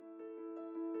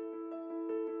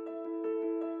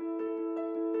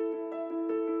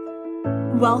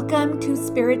Welcome to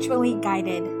Spiritually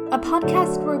Guided, a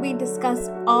podcast where we discuss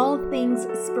all things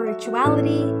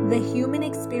spirituality, the human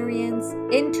experience,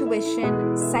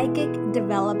 intuition, psychic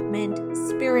development,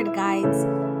 spirit guides,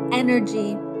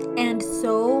 energy, and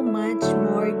so much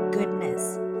more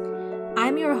goodness.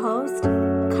 I'm your host,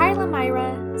 Carla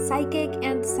Myra, psychic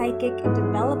and psychic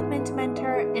development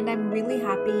mentor, and I'm really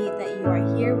happy that you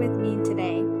are here with me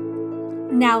today.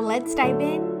 Now let's dive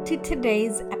in to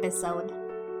today's episode.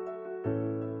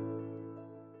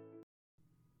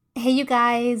 Hey you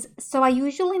guys, so I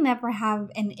usually never have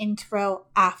an intro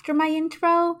after my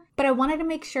intro, but I wanted to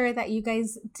make sure that you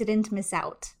guys didn't miss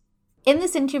out. In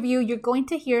this interview, you're going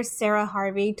to hear Sarah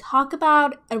Harvey talk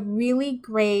about a really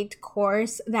great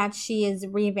course that she is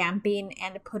revamping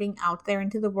and putting out there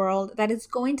into the world that is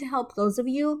going to help those of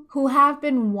you who have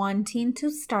been wanting to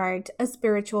start a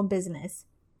spiritual business.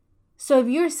 So if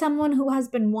you're someone who has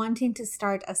been wanting to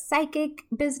start a psychic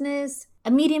business,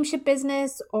 a mediumship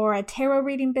business, or a tarot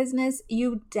reading business,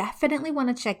 you definitely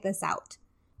want to check this out.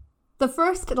 The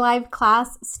first live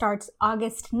class starts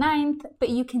August 9th, but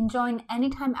you can join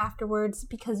anytime afterwards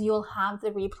because you'll have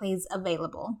the replays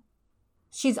available.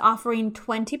 She's offering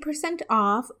 20%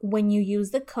 off when you use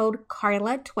the code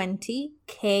CARLA20,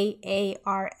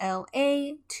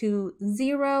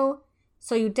 KARLA20,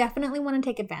 so you definitely want to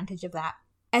take advantage of that.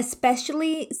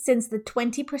 Especially since the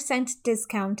 20%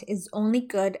 discount is only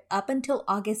good up until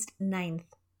August 9th.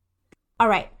 All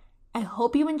right, I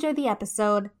hope you enjoy the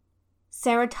episode.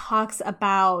 Sarah talks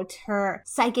about her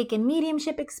psychic and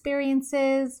mediumship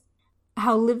experiences,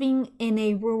 how living in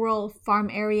a rural farm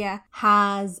area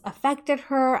has affected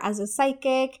her as a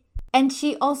psychic, and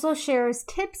she also shares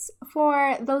tips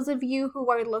for those of you who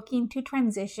are looking to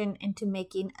transition into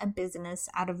making a business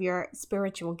out of your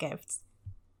spiritual gifts.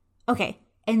 Okay.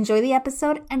 Enjoy the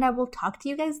episode, and I will talk to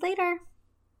you guys later.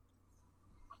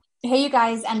 Hey, you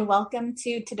guys, and welcome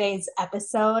to today's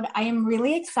episode. I am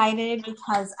really excited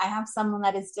because I have someone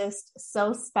that is just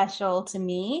so special to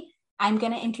me. I'm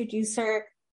going to introduce her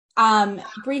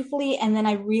briefly, and then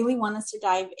I really want us to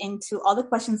dive into all the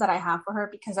questions that I have for her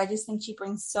because I just think she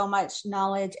brings so much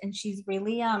knowledge, and she's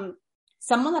really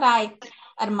someone that I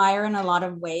admire in a lot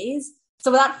of ways.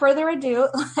 So without further ado,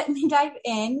 let me dive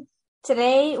in.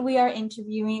 Today, we are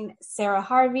interviewing Sarah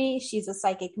Harvey. She's a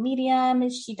psychic medium.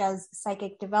 She does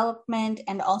psychic development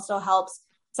and also helps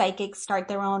psychics start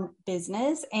their own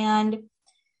business. And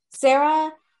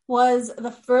Sarah was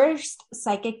the first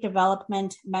psychic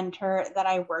development mentor that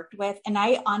I worked with. And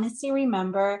I honestly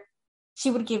remember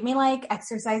she would give me like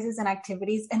exercises and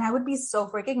activities, and I would be so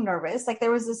freaking nervous. Like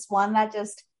there was this one that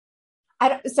just,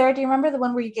 Sarah, do you remember the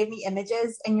one where you gave me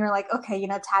images and you're like, okay,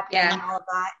 tap in and all of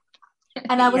that?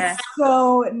 And I was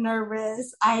so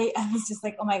nervous. I was just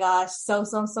like, oh my gosh, so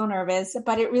nervous.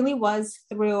 But it really was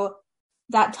through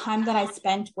that time that I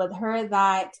spent with her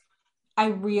that I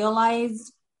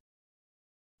realized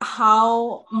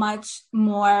how much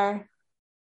more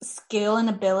skill and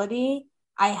ability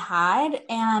I had.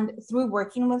 And through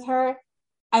working with her,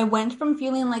 I went from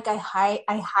feeling like I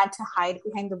had to hide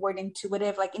behind the word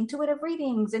intuitive, like intuitive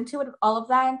readings, intuitive, all of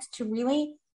that, to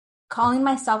really calling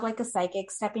myself like a psychic,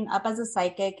 stepping up as a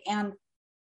psychic, and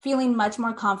feeling much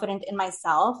more confident in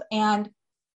myself and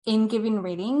in giving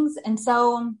readings. And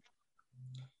so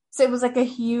it was like a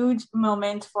huge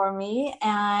moment for me.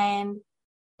 And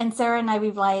Sarah and I,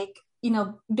 we've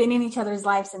been in each other's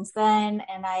lives since then.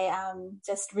 And I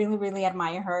just really, really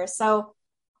admire her. So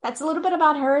that's a little bit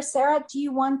about her. Sarah, do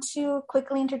you want to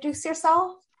quickly introduce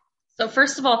yourself? So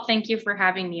first of all, thank you for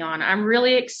having me on. I'm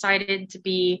really excited to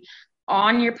be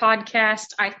on your podcast.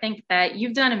 I think that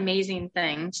you've done amazing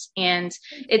things, and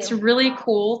it's really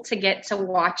cool to get to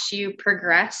watch you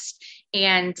progress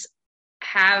and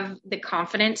have the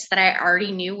confidence that I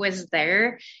already knew was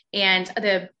there and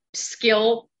the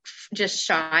skill just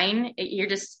shine.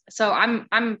 So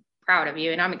I'm proud of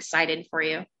you and I'm excited for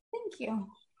you. Thank you.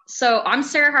 So I'm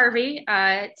Sarah Harvey.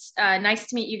 It's nice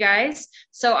to meet you guys.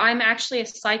 So I'm actually a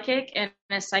psychic and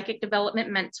a psychic development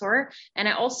mentor, and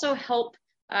I also help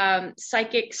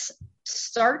psychics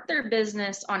start their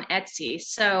business on Etsy.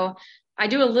 So I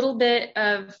do a little bit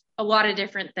of a lot of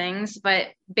different things,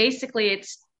 but basically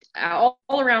it's all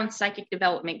around psychic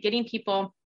development, getting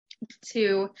people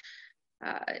to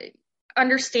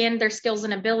understand their skills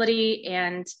and ability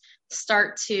and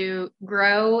start to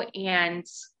grow and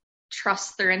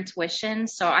trust their intuition.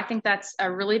 So I think that's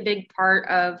a really big part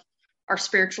of our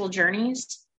spiritual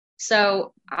journeys.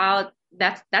 So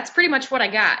that's pretty much what I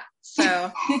got.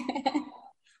 So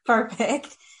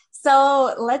perfect.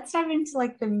 So let's dive into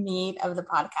like the meat of the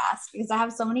podcast because I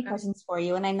have so many questions for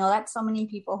you. And I know that so many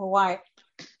people who are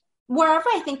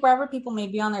wherever people may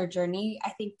be on their journey, I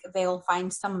think they'll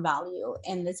find some value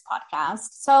in this podcast.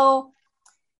 So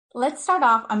let's start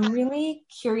off. I'm really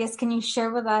curious. Can you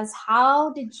share with us,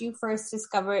 how did you first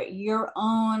discover your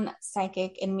own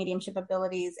psychic and mediumship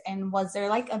abilities? And was there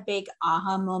like a big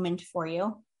aha moment for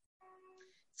you?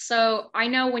 So I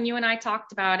know when you and I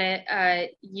talked about it,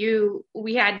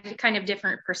 we had kind of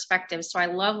different perspectives. So I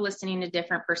love listening to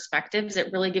different perspectives.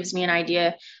 It really gives me an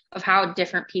idea of how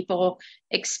different people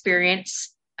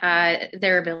experience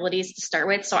their abilities to start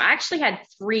with. So I actually had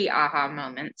 3 aha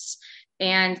moments,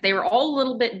 and they were all a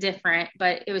little bit different,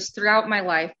 but it was throughout my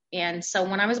life. And so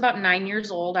when I was about 9 years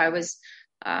old, I was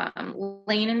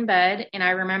laying in bed, and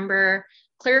I remember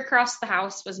clear across the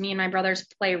house was me and my brother's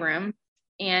playroom.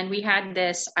 And we had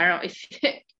this, I don't know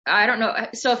if, I don't know.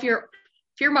 So if you're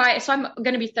so I'm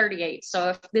going to be 38. So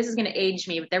if this is going to age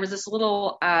me, but there was this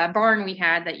little barn we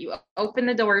had that you open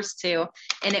the doors to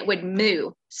and it would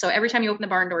moo. So every time you open the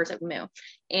barn doors, it would moo.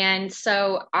 And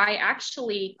so I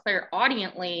actually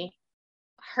clairaudiently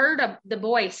heard the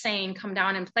boy saying, "Come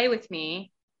down and play with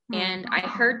me." And I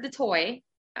heard the toy,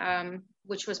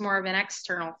 which was more of an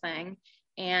external thing,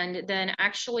 and then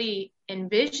actually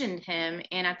envisioned him.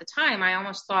 And at the time, I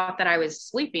almost thought that I was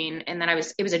sleeping and that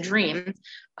it was a dream.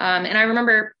 And I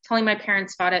remember telling my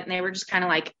parents about it, and they were just kind of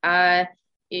like,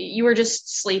 you were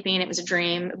just sleeping. It was a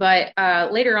dream. But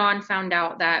later on found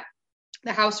out that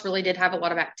the house really did have a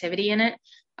lot of activity in it.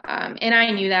 And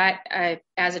I knew that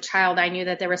as a child, I knew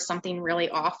that there was something really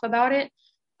off about it.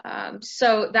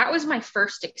 So that was my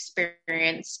first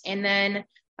experience. And then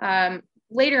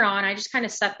later on, I just kind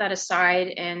of set that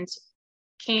aside and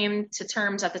came to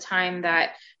terms at the time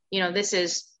that, this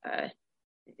is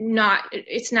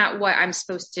it's not what I'm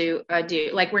supposed to do.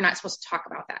 Like, we're not supposed to talk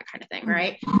about that kind of thing.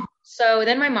 Right. So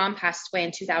then my mom passed away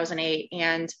in 2008,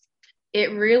 and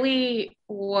it really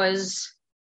was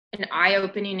an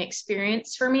eye-opening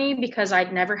experience for me because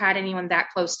I'd never had anyone that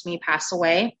close to me pass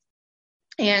away.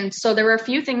 And so there were a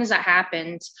few things that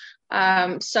happened.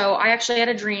 So I actually had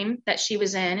a dream that she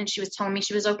was in, and she was telling me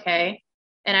she was okay.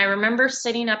 And I remember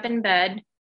sitting up in bed,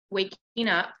 waking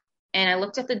up, and I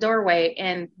looked at the doorway,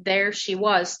 and there she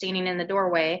was standing in the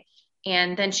doorway.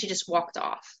 And then she just walked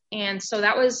off. And so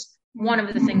that was one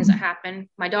of the things that happened.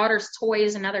 My daughter's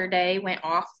toys another day went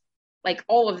off, like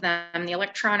all of them, the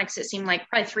electronics, it seemed like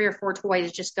probably 3 or 4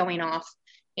 toys just going off.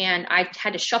 And I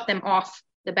had to shut them off,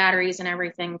 the batteries and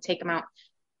everything, take them out,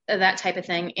 that type of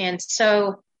thing. And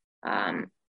so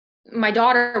my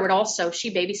daughter would also,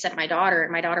 she babysat my daughter,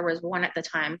 and my daughter was 1 at the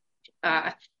time.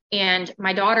 And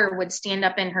my daughter would stand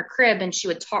up in her crib and she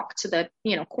would talk to the,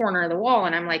 corner of the wall.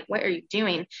 And I'm like, what are you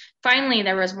doing? Finally,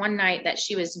 there was one night that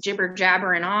she was jibber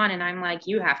jabbering on, and I'm like,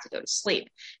 you have to go to sleep.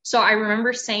 So I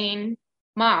remember saying,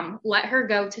 Mom, let her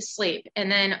go to sleep. And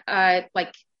then it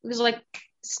was like,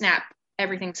 snap,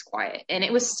 everything's quiet. And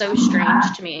it was so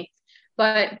strange to me.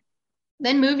 But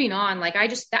then moving on,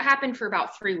 that happened for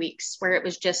about 3 weeks, where it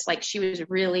was just like, she was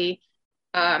really,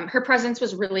 her presence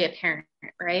was really apparent.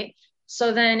 Right.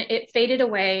 So then it faded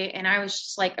away, and I was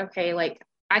just like, okay,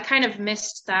 I kind of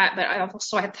missed that, but I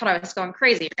thought I was going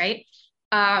crazy. Right.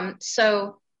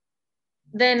 So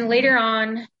then later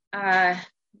on, a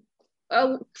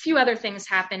few other things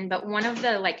happened, but one of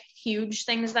the huge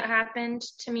things that happened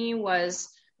to me was,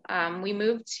 we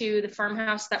moved to the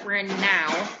farmhouse that we're in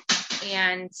now.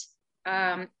 And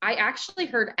I actually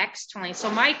heard externally. So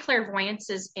my clairvoyance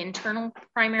is internal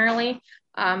primarily,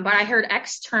 but I heard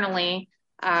externally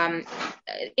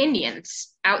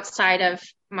Indians outside of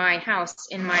my house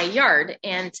in my yard.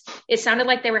 And it sounded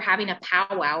like they were having a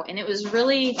powwow. And it was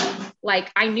really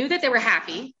I knew that they were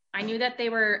happy. I knew that they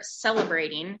were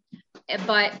celebrating,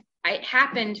 but it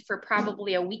happened for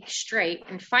probably a week straight.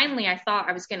 And finally, I thought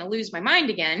I was going to lose my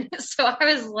mind again. So I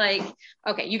was like,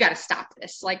 okay, you got to stop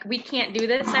this. We can't do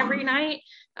this every night.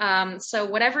 So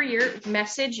whatever your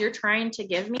message you're trying to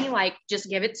give me, just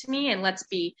give it to me, and let's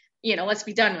be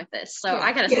done with this. So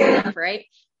I got to sleep, right?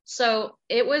 So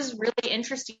it was really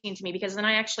interesting to me, because then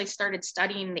I actually started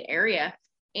studying the area.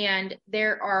 And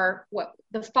there are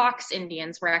the Fox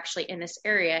Indians were actually in this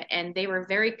area, and they were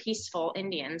very peaceful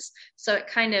Indians. So it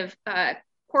kind of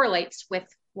correlates with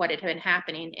what had been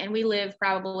happening. And we live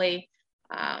probably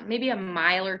maybe a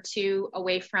mile or 2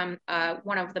 away from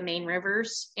one of the main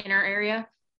rivers in our area.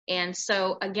 And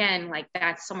so again,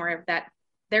 that's somewhere that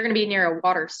they're going to be near a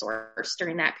water source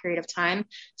during that period of time.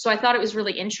 So I thought it was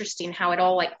really interesting how it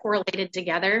all correlated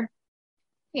together.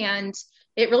 And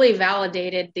it really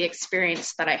validated the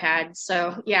experience that I had.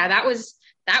 So yeah, that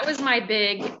was my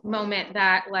big moment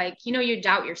that you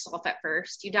doubt yourself at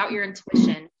first, you doubt your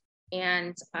intuition.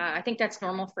 And I think that's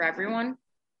normal for everyone.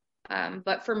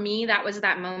 But for me, that was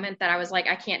that moment that I was like,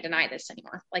 I can't deny this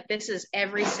anymore. Like, this is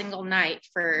every single night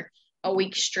for a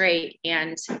week straight.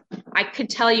 And I could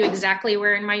tell you exactly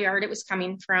where in my yard it was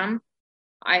coming from.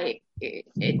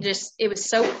 It was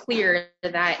so clear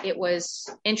that it was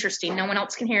interesting. No one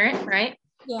else can hear it, right?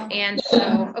 Yeah. And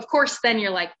so, of course, then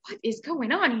you're like, what is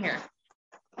going on here?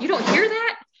 You don't hear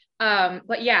that?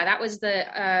 But yeah, that was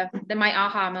my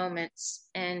aha moments.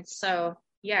 And so,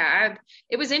 yeah,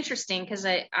 it was interesting because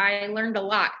I learned a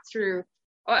lot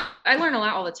I learn a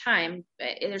lot all the time.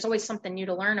 There's always something new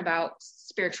to learn about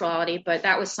spirituality, but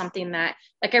that was something that,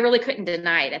 like, I really couldn't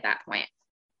deny it at that point.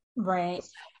 Right.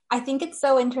 I think it's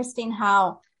so interesting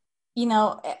how,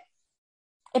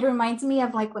 it reminds me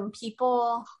of like when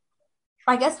people,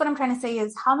 I guess what I'm trying to say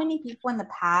is how many people in the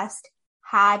past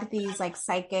had these like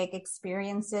psychic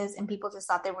experiences and people just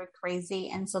thought they were crazy.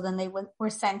 And so then they were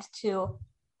sent to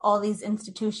all these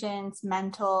institutions,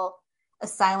 mental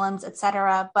asylums,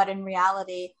 etc. But in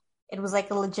reality, it was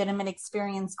like a legitimate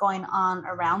experience going on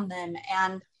around them.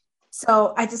 And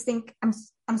so I just think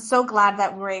I'm so glad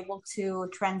that we're able to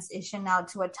transition now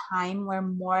to a time where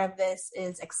more of this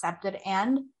is accepted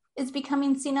and is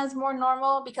becoming seen as more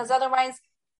normal, because otherwise,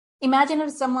 imagine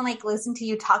if someone like listened to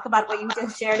you talk about what you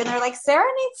just shared and they're like,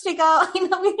 Sarah needs to go,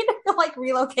 we need to like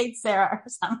relocate Sarah or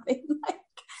something.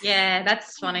 Yeah,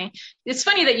 that's funny. It's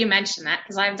funny that you mentioned that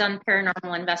because I've done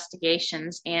paranormal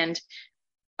investigations, and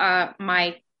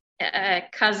my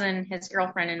cousin, his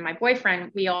girlfriend, and my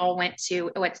boyfriend, we all went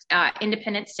to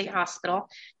Independence State Hospital,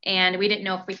 and we didn't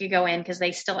know if we could go in because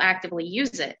they still actively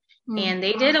use it. And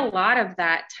they did a lot of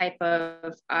that type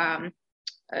of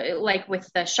like with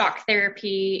the shock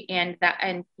therapy and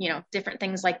different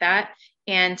things like that.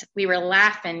 And we were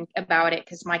laughing about it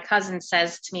because my cousin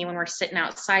says to me when we're sitting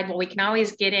outside, well, we can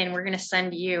always get in. We're going to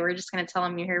send you. We're just going to tell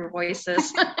them you hear voices.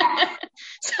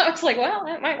 So I was like, well,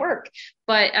 that might work.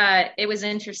 But it was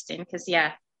interesting because,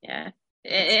 yeah.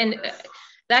 And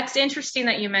that's interesting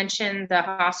that you mentioned the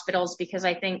hospitals, because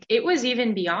I think it was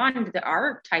even beyond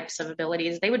our types of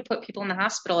abilities. They would put people in the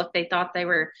hospital if they thought they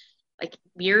were, like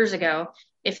years ago,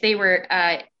 if they were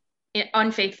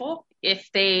unfaithful, if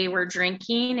they were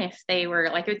drinking, if they were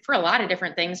like, for a lot of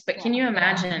different things. But can you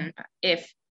imagine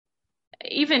if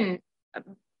even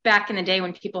back in the day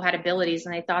when people had abilities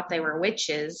and they thought they were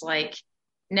witches, like,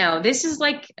 no, this is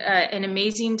like an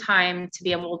amazing time to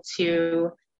be able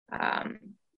to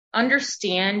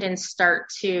understand and start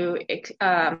to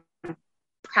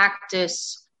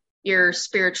practice your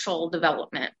spiritual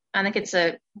development. I think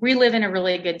we live in a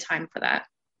really good time for that.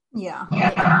 Yeah.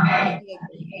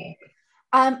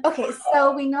 Okay,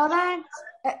 so we know that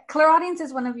clairaudience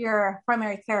is one of your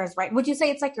primary clairs, right? Would you say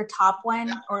it's like your top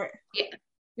one, or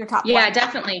your top one? Yeah,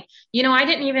 definitely. I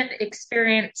didn't even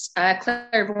experience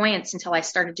clairvoyance until I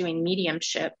started doing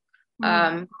mediumship.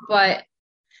 But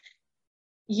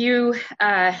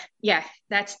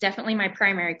that's definitely my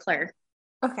primary clair.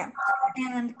 Okay.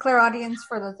 And clairaudience,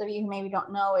 for those of you who maybe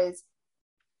don't know, is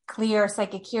clear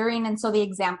psychic hearing. And so the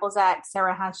examples that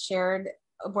Sarah has shared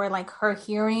were like her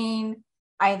hearing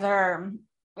either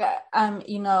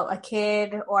a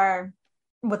kid, or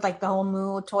with like the whole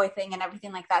moo toy thing and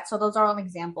everything like that. So those are all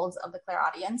examples of the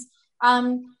clairaudience.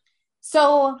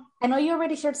 So I know you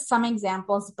already shared some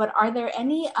examples, but are there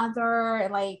any other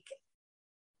like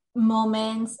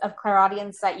moments of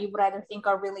clairaudience that you would either think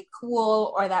are really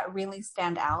cool or that really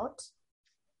stand out?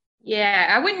 Yeah,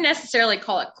 I wouldn't necessarily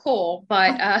call it cool,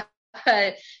 but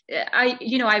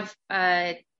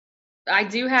I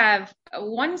do have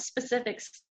one specific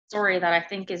story that I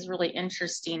think is really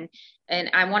interesting,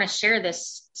 and I want to share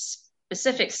this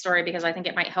specific story because I think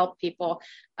it might help people.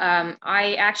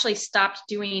 I actually stopped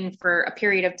doing for a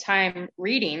period of time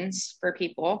readings for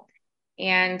people,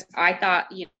 and I thought,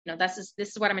 this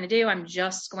is what I'm going to do. I'm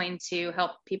just going to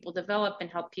help people develop and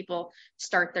help people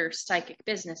start their psychic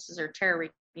businesses or tarot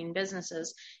reading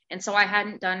businesses. And so I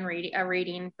hadn't done a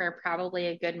reading for probably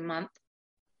a good month.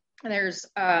 There's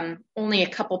only a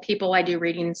couple people I do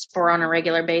readings for on a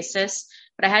regular basis,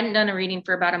 but I hadn't done a reading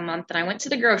for about a month. And I went to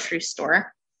the grocery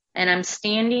store, and I'm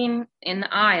standing in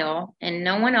the aisle, and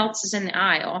no one else is in the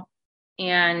aisle.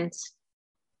 And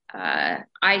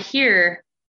I hear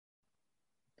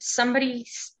somebody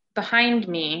behind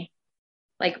me,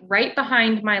 like right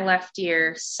behind my left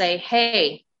ear, say,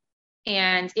 "Hey."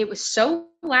 And it was so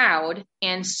loud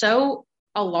and so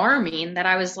alarming that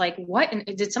I was like, what? And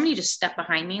did somebody just step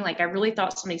behind me? Like, I really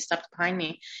thought somebody stepped behind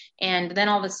me. And then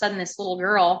all of a sudden, this little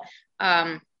girl,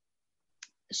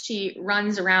 she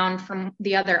runs around from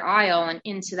the other aisle and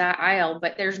into that aisle,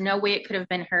 but there's no way it could have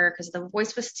been her because the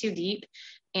voice was too deep.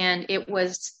 And it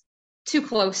was too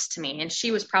close to me, and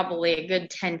she was probably a good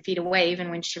 10 feet away even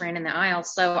when she ran in the aisle.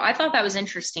 So I thought that was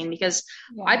interesting because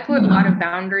I put a lot of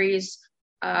boundaries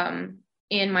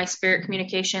in my spirit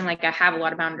communication. Like, I have a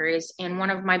lot of boundaries, and one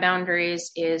of my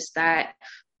boundaries is that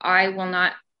I will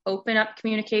not open up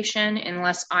communication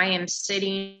unless I am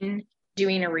sitting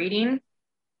doing a reading.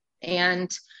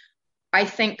 And I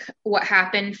think what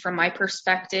happened from my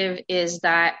perspective is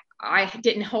that I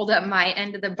didn't hold up my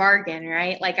end of the bargain,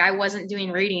 right? Like, I wasn't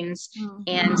doing readings.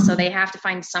 And so they have to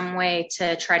find some way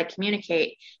to try to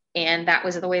communicate. And that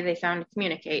was the way they found to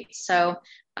communicate. So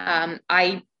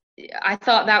I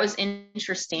thought that was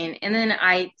interesting. And then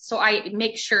I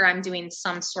make sure I'm doing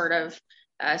some sort of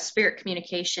spirit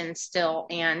communication still.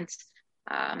 And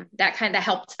that kind of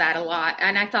helped that a lot.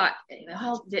 And I thought,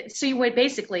 well, so you would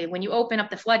basically, when you open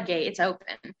up the floodgate, it's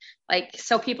open. Like,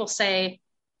 so people say,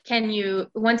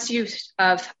 once you've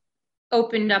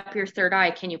opened up your third eye,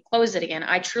 can you close it again?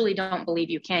 I truly don't believe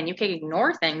you can. You can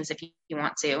ignore things if you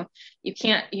want to. You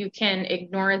can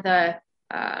ignore the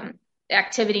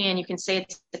activity, and you can say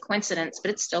it's a coincidence, but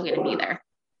it's still going to be there.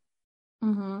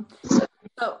 Mm-hmm.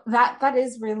 So that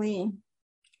is really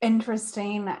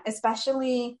interesting,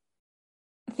 especially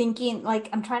thinking, like,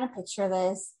 I'm trying to picture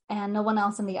this and no one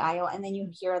else in the aisle, and then you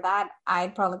hear that,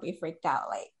 I'd probably be freaked out.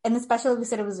 Like, and especially if you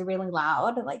said it was really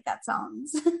loud, like, that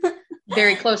sounds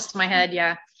very close to my head.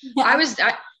 Yeah.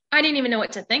 I didn't even know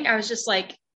what to think. I was just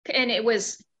like, and it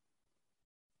was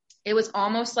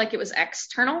almost like it was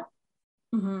external,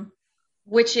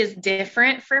 which is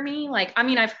different for me. Like, I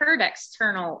mean, I've heard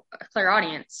external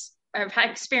clairaudience, I've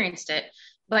experienced it,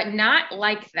 but not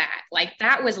like that. Like,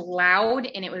 that was loud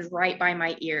and it was right by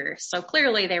my ear. So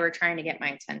clearly they were trying to get my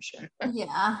attention.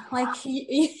 Yeah. Like,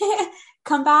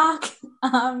 come back.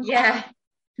 Yeah.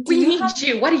 We need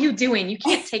you. What are you doing? You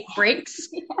can't take breaks.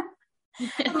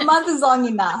 A month is long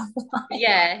enough.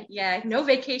 Yeah. No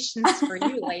vacations for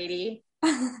you, lady.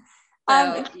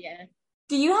 So, yeah.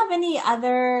 Do you have any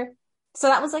other, so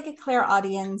that was like a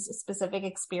clairaudience specific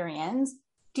experience.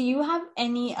 Do you have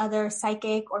any other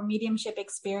psychic or mediumship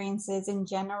experiences in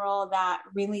general that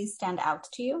really stand out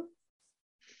to you?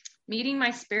 Meeting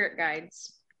my spirit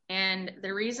guides. And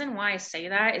the reason why I say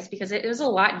that is because it was a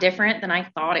lot different than I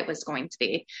thought it was going to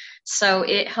be. So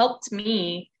it helped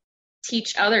me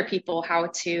teach other people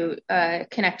how to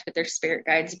connect with their spirit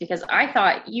guides, because I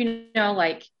thought,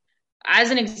 like,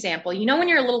 as an example, when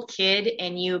you're a little kid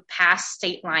and you pass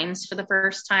state lines for the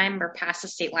first time, or pass a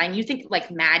state line, you think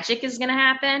like magic is going to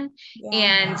happen,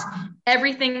 and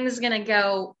everything's going to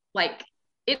go like,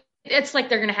 it's like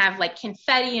they're going to have like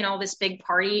confetti and all this big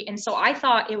party. And so I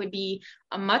thought it would be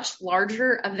a much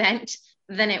larger event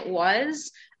than it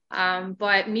was.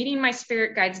 But meeting my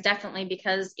spirit guides, definitely,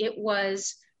 because it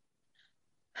was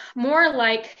more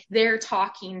like they're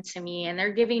talking to me and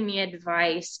they're giving me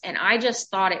advice. And I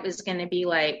just thought it was going to be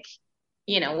like,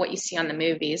 what you see on the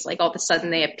movies, like all of a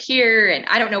sudden they appear. And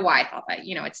I don't know why I thought that,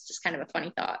 it's just kind of a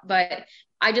funny thought, but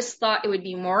I just thought it would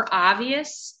be more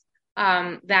obvious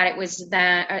that it was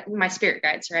my spirit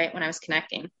guides, right, when I was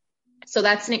connecting. So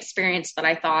that's an experience that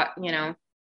I thought,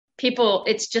 people,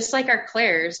 it's just like our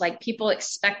clairs, like people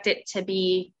expect it to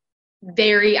be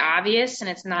very obvious, and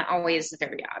it's not always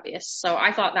very obvious. So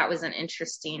I thought that was an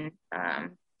interesting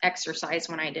exercise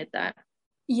when I did that.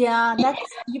 Yeah,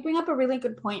 you bring up a really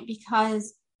good point,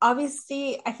 because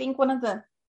obviously I think one of the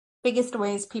biggest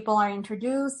ways people are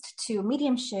introduced to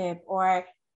mediumship or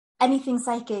anything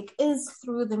psychic is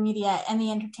through the media and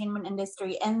the entertainment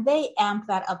industry, and they amp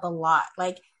that up a lot,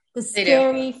 like the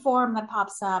scary form that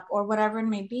pops up or whatever it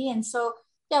may be. And so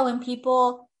when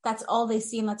people, that's all they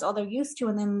see and that's all they're used to,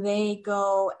 and then they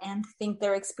go and think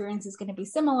their experience is going to be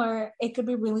similar, it could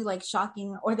be really like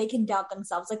shocking, or they can doubt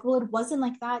themselves, like, well, it wasn't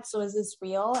like that, so is this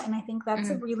real? And I think that's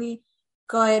a really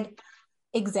good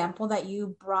example that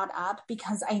you brought up,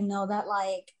 because I know that,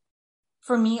 like,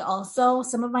 for me also,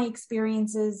 some of my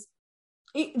experiences,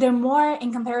 they're more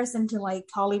in comparison to like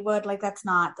Hollywood, like that's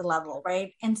not the level,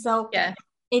 right? And so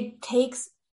it takes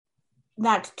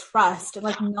that trust,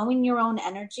 like knowing your own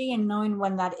energy and knowing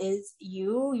when that is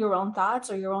your own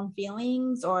thoughts or your own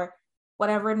feelings or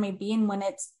whatever it may be, and when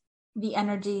it's the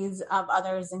energies of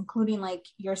others, including like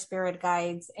your spirit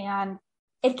guides. And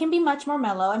it can be much more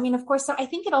mellow. I mean, of course, so I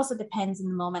think it also depends in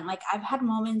the moment. Like, I've had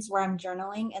moments where I'm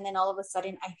journaling and then all of a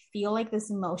sudden I feel like this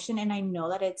emotion, and I know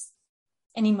that it's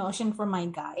an emotion for my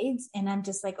guides, and I'm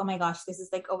just like, oh my gosh, this is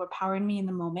like overpowering me in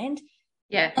the moment.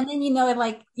 Yeah. And then, it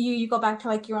like you go back to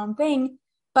like your own thing.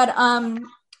 But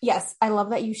yes, I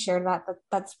love that you shared that.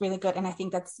 That's really good. And I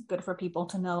think that's good for people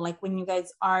to know, like, when you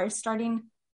guys are starting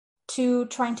to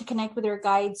trying to connect with your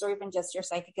guides, or even just your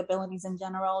psychic abilities in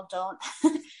general, don't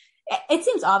it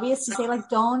seems obvious to say, like,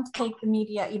 don't take the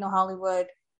media, Hollywood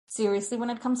seriously when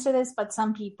it comes to this, but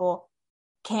some people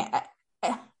can't,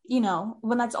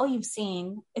 when that's all you've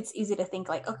seen, it's easy to think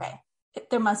like, okay,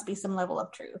 there must be some level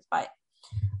of truth. But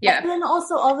Yeah. and then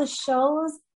also all the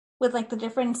shows with like the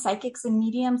different psychics and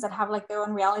mediums that have like their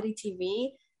own reality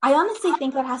TV. I honestly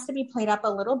think that has to be played up a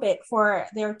little bit for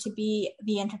there to be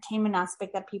the entertainment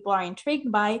aspect that people are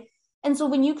intrigued by. And so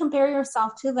when you compare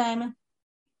yourself to them,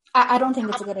 I don't think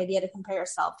it's a good idea to compare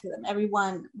yourself to them.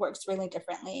 Everyone works really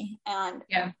differently. And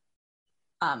Yeah.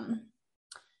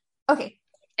 Okay.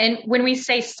 And when we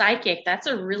say psychic, that's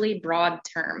a really broad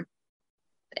term.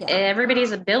 Yeah.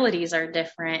 Everybody's abilities are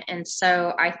different. And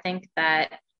so I think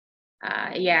that,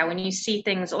 when you see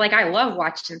things like I love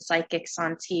watching psychics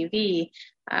on TV,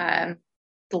 what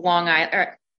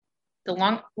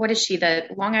is she? The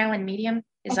Long Island Medium?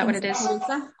 Is that what it is?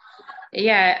 Teresa?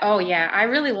 Yeah. Oh, yeah. I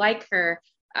really like her.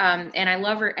 And I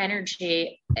love her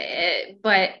energy.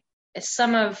 But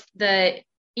some of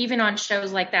even on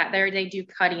shows like that, they do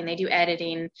cutting, they do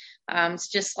editing. It's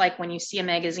just like when you see a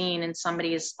magazine and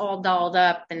somebody is all dolled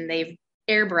up and they've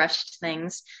airbrushed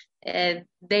things.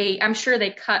 I'm sure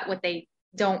they cut what they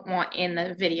don't want in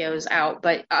the videos out.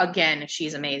 But again,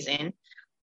 she's amazing.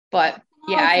 But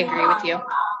yeah, I agree with you.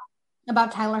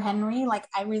 About Tyler Henry, like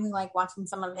I really like watching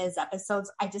some of his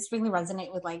episodes. I just really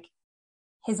resonate with like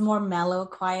his more mellow,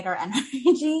 quieter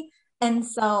energy. And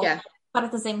so, yeah. But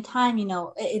at the same time,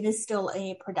 it is still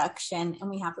a production and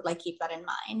we have to like keep that in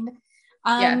mind.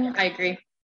 Yeah, I agree.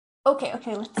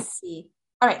 Okay, let's see.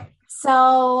 All right.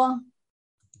 So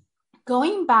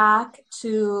going back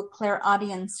to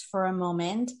clairaudience for a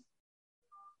moment,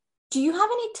 do you have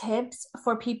any tips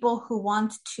for people who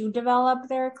want to develop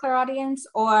their clairaudience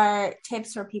or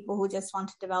tips for people who just want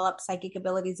to develop psychic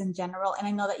abilities in general? And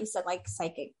I know that you said like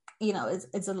psychic,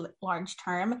 is a large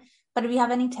term, but do you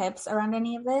have any tips around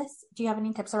any of this? Do you have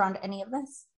any tips around any of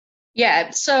this? Yeah.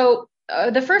 So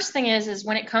the first thing is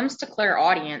when it comes to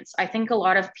clairaudience, I think a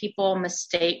lot of people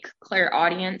mistake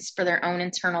clairaudience for their own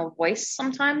internal voice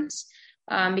sometimes,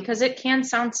 because it can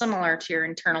sound similar to your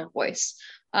internal voice.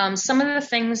 Some of the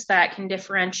things that can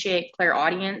differentiate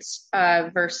clairaudience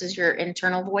versus your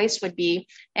internal voice would be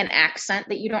an accent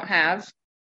that you don't have,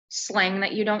 slang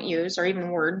that you don't use, or even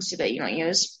words that you don't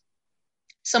use,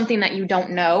 something that you don't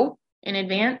know in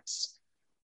advance,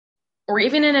 or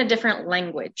even in a different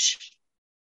language,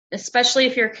 especially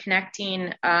if you're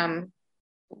connecting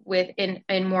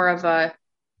in more of a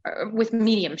with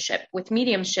mediumship. With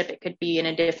mediumship, it could be in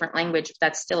a different language, but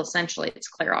that's still essentially it's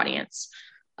clairaudience.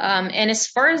 And as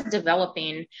far as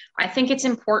developing, I think it's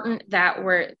important that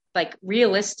we're like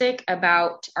realistic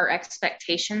about our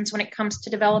expectations when it comes to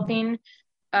developing,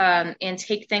 and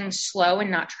take things slow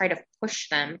and not try to push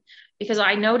them. Because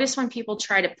I notice when people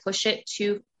try to push it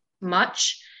too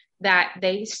much, that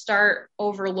they start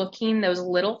overlooking those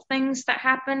little things that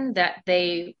happen that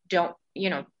they don't,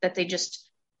 that they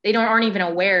aren't even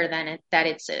aware that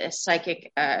it's a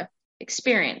psychic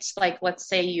experience. Like, let's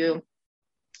say you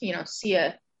see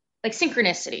like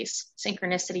synchronicities.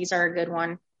 Synchronicities are a good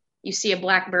one. You see a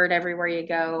blackbird everywhere you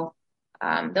go.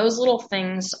 Those little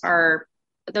things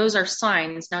those are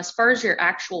signs. Now, as far as your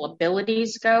actual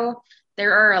abilities go,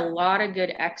 there are a lot of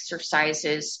good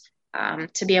exercises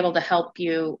to be able to help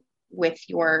you with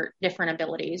your different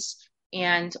abilities.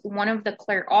 And one of the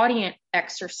clairaudient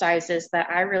exercises that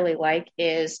I really like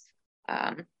is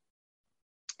a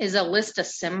list of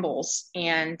symbols.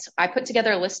 And I put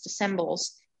together a list of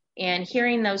symbols, and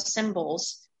hearing those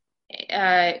symbols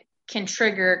can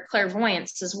trigger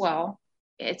clairvoyance as well.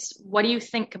 It's what do you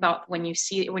think about when you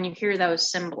hear those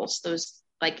symbols, those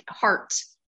like heart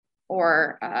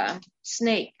or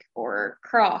snake or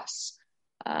cross.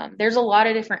 There's a lot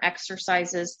of different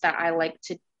exercises that I like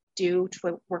to do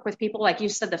to work with people. Like you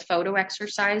said, the photo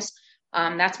exercise,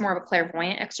 that's more of a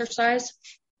clairvoyant exercise.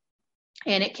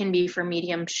 And it can be for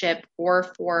mediumship or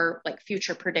for like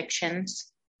future predictions.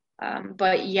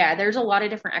 But yeah, there's a lot of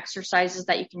different exercises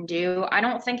that you can do. I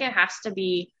don't think it has to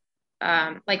be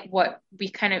like what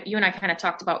you and I kind of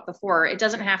talked about before. It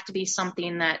doesn't have to be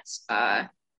something that's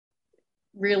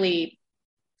really,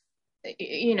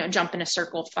 jump in a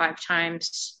circle 5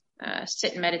 times,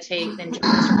 sit and meditate, then jump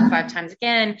in a circle 5 times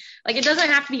again. Like, it doesn't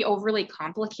have to be overly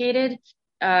complicated.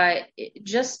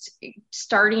 Just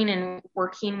starting and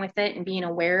working with it and being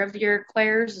aware of your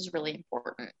clairs is really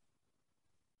important.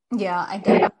 Yeah, I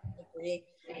definitely agree.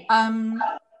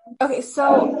 Okay,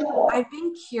 so I've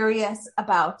been curious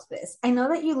about this. I know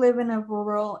that you live in a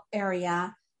rural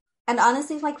area, and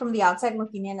honestly, like from the outside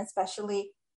looking in,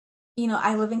 especially,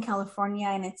 I live in California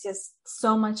and it's just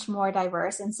so much more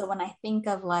diverse. And so when I think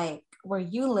of like where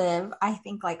you live, I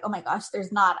think like, oh my gosh,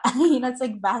 there's not, it's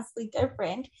like vastly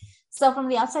different. So from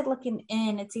the outside looking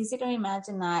in, it's easy to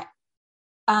imagine that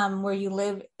where you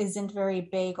live isn't very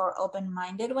big or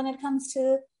open-minded when it comes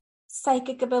to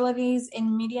psychic abilities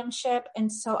in mediumship.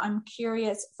 And so I'm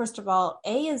curious, first of all,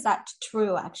 A, is that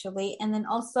true actually? And then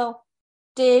also,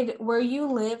 did where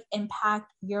you live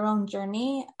impact your own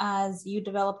journey as you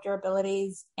developed your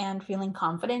abilities and feeling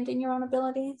confident in your own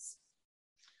abilities?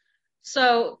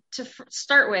 So to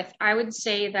start with, I would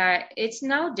say that it's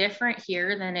no different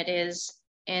here than it is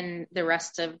in the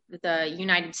rest of the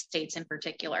United States in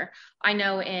particular. I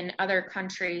know in other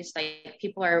countries, like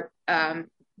people are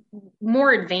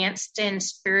more advanced in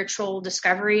spiritual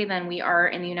discovery than we are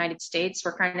in the United States.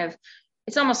 We're kind of,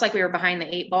 it's almost like we were behind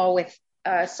the 8 ball with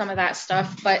some of that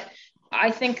stuff. But I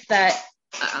think that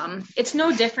it's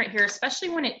no different here, especially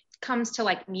when it comes to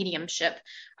like mediumship.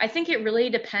 I think it really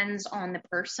depends on the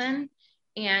person.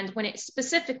 And when it's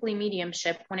specifically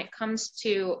mediumship, when it comes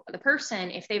to the person,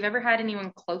 if they've ever had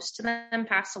anyone close to them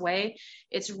pass away,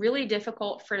 it's really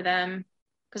difficult for them,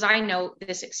 because I know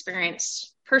this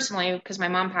experience personally because my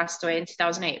mom passed away in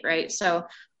 2008, right? So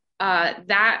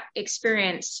that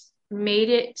experience made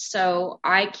it so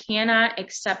I cannot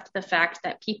accept the fact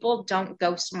that people don't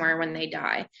go somewhere when they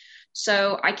die.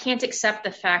 So I can't accept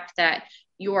the fact that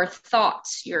your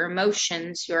thoughts, your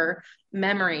emotions, your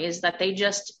memories, that they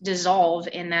just dissolve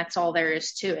and that's all there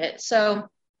is to it. So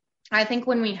I think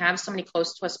when we have somebody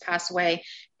close to us pass away,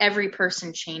 every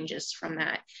person changes from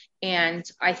that. And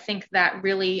I think that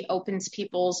really opens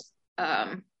people's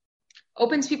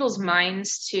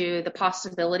minds to the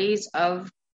possibilities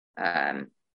of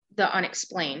the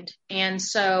unexplained. And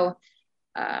so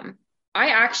I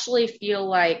actually feel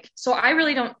like, so I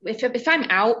really don't, if I'm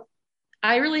out,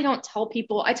 I really don't tell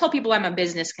people. I tell people I'm a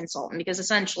business consultant because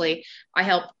essentially I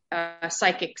help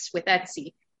psychics with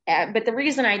Etsy. But the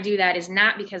reason I do that is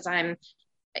not because I'm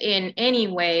in any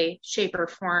way, shape, or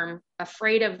form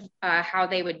afraid of how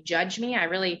they would judge me. I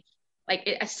really, like,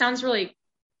 it sounds really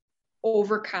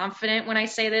overconfident when I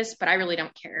say this, but I really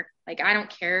don't care. Like, I don't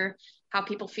care how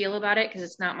people feel about it because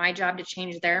it's not my job to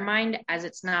change their mind, as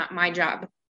it's not their job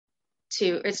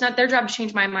to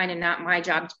change my mind and not my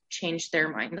job to change their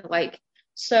mind. Like,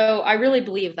 so I really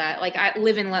believe that, like, I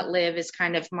live and let live is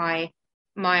kind of my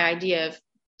idea of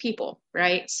people,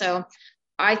 right? So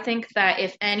I think that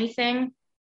if anything,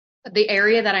 the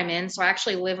area that I'm in, so I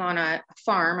actually live on a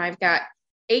farm. I've got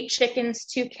 8 chickens,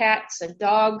 2 cats, a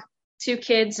dog, 2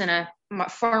 kids, and a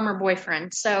farmer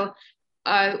boyfriend. So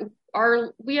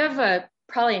we have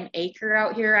probably an acre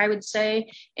out here, I would say.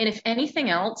 And if anything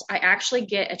else, I actually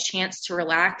get a chance to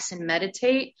relax and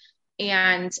meditate.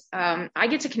 And I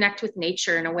get to connect with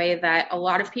nature in a way that a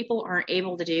lot of people aren't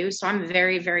able to do. So I'm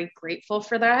very, very grateful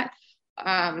for that.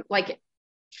 Like,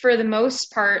 for the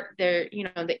most part,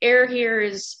 the air here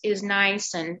is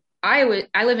nice. And I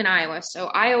live in Iowa. So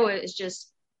Iowa is just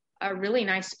a really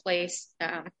nice place.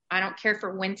 I don't care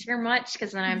for winter much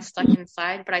because then I'm stuck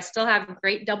inside, but I still have a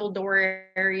great double door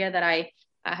area that I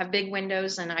have big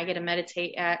windows and I get to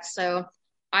meditate at. So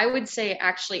I would say it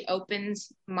actually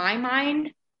opens my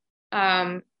mind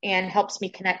and helps me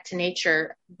connect to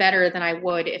nature better than I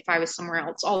would if I was somewhere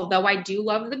else. Although I do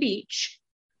love the beach,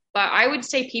 but I would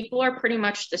say people are pretty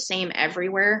much the same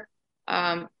everywhere.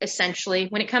 Essentially,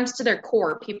 when it comes to their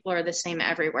core, people are the same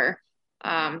everywhere.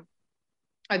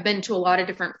 I've been to a lot of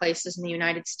different places in the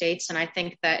United States, and I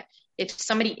think that if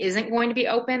somebody isn't going to be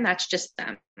open, that's just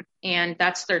them, and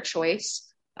that's their choice.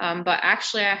 But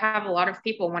actually, I have a lot of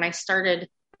people when I started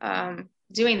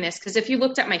doing this, because if you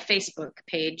looked at my Facebook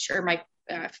page or my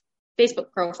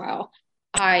Facebook profile,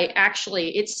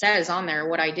 it says on there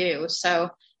what I do.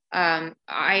 So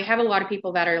I have a lot of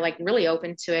people that are like really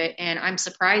open to it, and I'm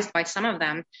surprised by some of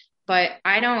them. But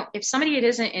if somebody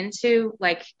isn't into,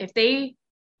 like,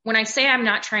 when I say I'm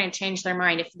not trying to change their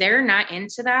mind, if they're not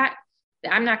into that,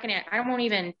 I won't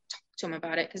even talk to them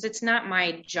about it because it's not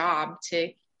my job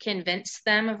to convince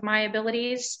them of my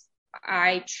abilities.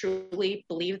 I truly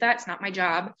believe that it's not my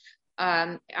job.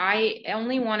 I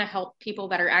only want to help people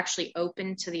that are actually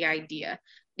open to the idea,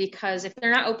 because if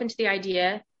they're not open to the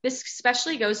idea, this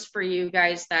especially goes for you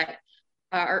guys that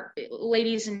are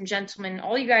ladies and gentlemen,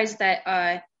 all you guys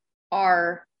that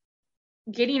are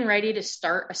getting ready to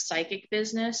start a psychic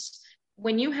business.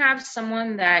 When you have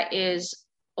someone that is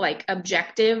like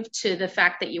objective to the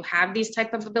fact that you have these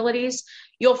type of abilities,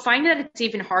 you'll find that it's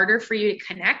even harder for you to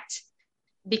connect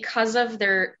because of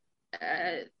their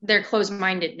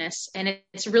closed-mindedness. And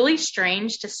it's really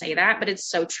strange to say that, but it's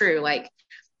so true. Like,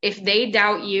 if they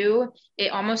doubt you,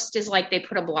 it almost is like they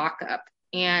put a block up.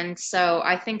 And so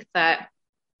I think that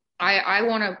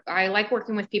I like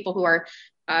working with people who are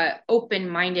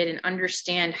open-minded and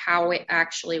understand how it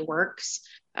actually works,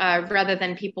 rather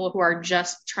than people who are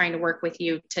just trying to work with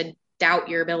you to doubt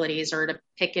your abilities or to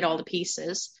pick it all to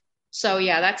pieces. So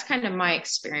yeah, that's kind of my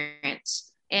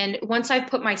experience. And once I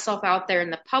put myself out there in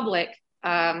the public,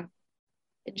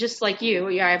 just like you,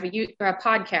 yeah, I have a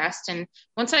podcast. And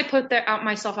once I put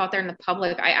myself out there in the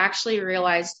public, I actually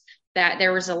realized that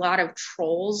there was a lot of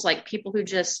trolls, like people who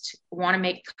just want to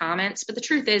make comments. But the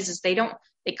truth is they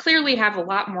clearly have a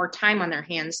lot more time on their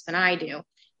hands than I do.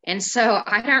 And so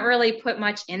I don't really put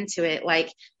much into it.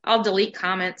 Like I'll delete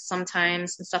comments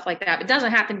sometimes and stuff like that. It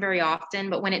doesn't happen very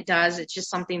often, but when it does, it's just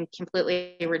something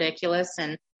completely ridiculous.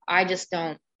 And I just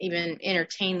don't even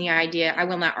entertain the idea. I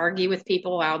will not argue with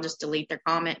people. I'll just delete their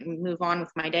comment and move on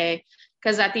with my day.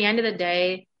 Because at the end of the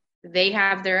day, they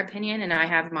have their opinion and I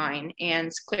have mine,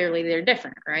 and clearly they're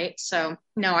different, right? So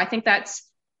no, I think that's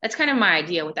kind of my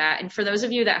idea with that. And for those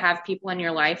of you that have people in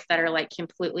your life that are like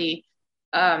completely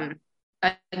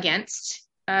against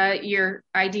your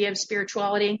idea of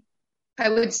spirituality, I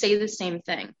would say the same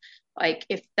thing. Like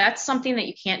if that's something that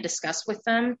you can't discuss with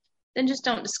them, then just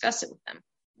don't discuss it with them.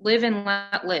 Live and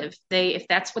let live. If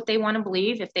that's what they want to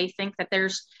believe, if they think that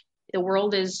the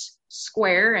world is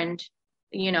square and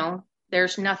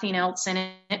there's nothing else in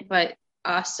it but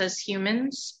us as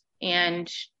humans, and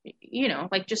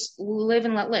like just live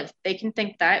and let live. They can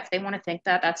think that. If they want to think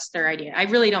that, that's their idea. I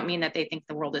really don't mean that they think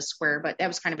the world is square, but that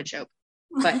was kind of a joke.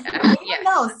 But yeah,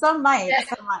 no, some might.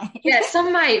 Yeah,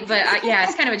 some might, but yeah,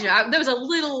 it's kind of a joke. There was a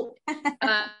little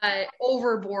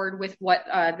overboard with what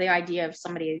the idea of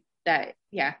somebody that,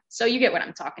 yeah. So you get what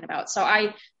I'm talking about. So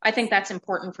I think that's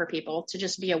important for people to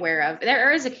just be aware of.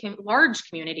 There is large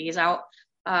communities out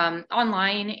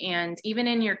online, and even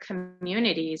in your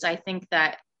communities. I think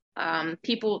that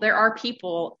there are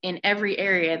people in every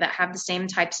area that have the same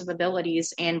types of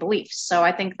abilities and beliefs. So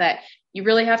I think that you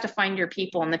really have to find your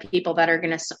people, and the people that are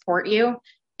going to support you,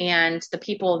 and the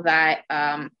people that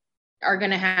are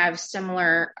going to have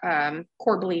similar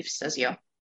core beliefs as you.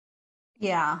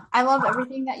 Yeah, I love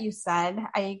everything that you said.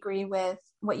 I agree with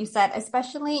what you said,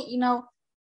 especially,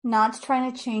 not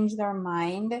trying to change their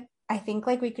mind. I think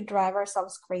like we could drive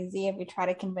ourselves crazy if we try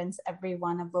to convince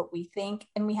everyone of what we think.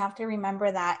 And we have to remember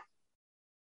that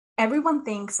everyone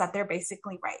thinks that they're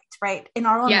basically right? In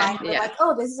our own mind, we're like,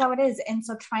 oh, this is how it is. And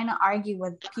so trying to argue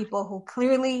with people who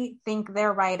clearly think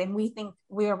they're right and we think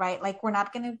we're right, like we're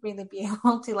not going to really be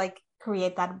able to like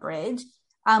create that bridge,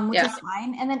 which is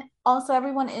fine. And then also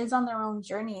everyone is on their own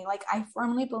journey. Like I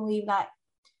firmly believe that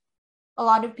a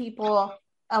lot of people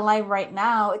alive right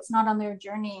now, it's not on their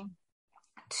journey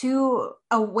to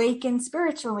awaken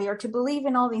spiritually or to believe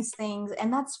in all these things.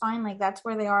 And that's fine. Like that's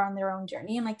where they are on their own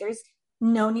journey. And like there's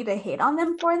no need to hate on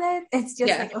them for that. It's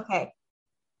just like, okay,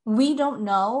 we don't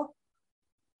know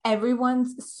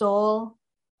everyone's soul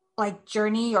like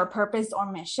journey or purpose or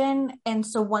mission. And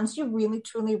so once you really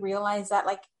truly realize that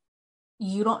like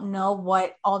you don't know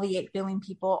what all the 8 billion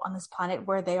people on this planet,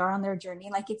 where they are on their journey,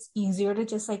 like it's easier to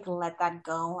just like let that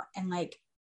go and like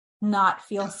not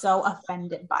feel so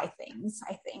offended by things,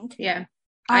 I think. Yeah,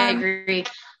 I agree.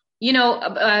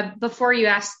 Before you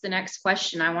ask the next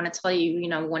question, I want to tell you,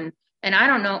 and I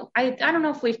don't know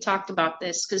if we've talked about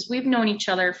this because we've known each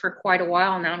other for quite a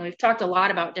while now, and we've talked a lot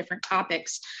about different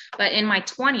topics. But in my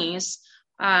 20s,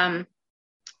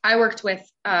 I worked with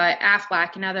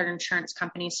Aflac and other insurance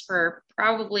companies for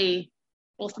probably,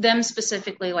 well, them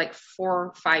specifically, like 4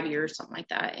 or 5 years, something like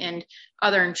that, and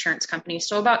other insurance companies.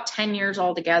 So about 10 years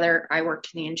altogether, I worked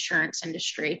in the insurance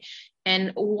industry.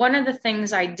 And one of the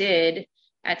things I did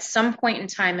at some point in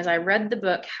time is I read the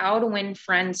book, How to Win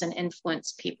Friends and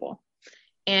Influence People.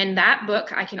 And that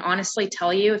book, I can honestly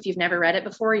tell you, if you've never read it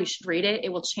before, you should read it. It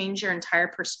will change your entire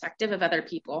perspective of other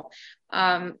people.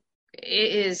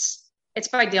 It's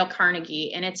by Dale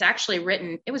Carnegie, and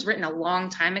it was written a long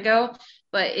time ago,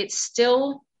 but it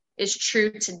still is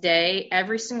true today.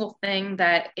 Every single thing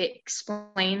that it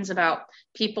explains about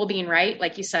people being right,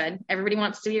 like you said, everybody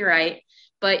wants to be right.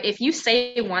 But if you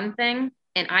say one thing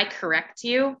and I correct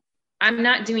you, I'm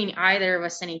not doing either of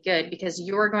us any good, because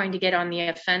you're going to get on the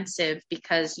offensive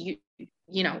because you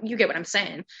get what I'm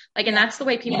saying. Like, and that's the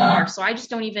way people are. So I just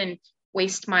don't even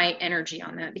waste my energy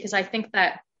on that, because I think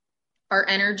that our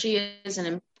energy is an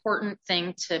important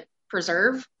thing to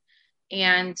preserve,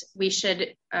 and we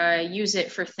should use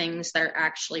it for things that are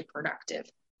actually productive.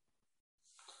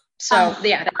 So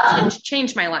yeah, that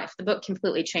changed my life. The book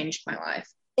completely changed my life.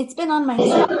 It's been on my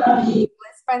list,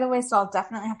 by the way, so I'll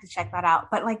definitely have to check that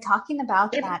out. But like talking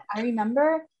about that, I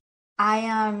remember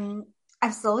I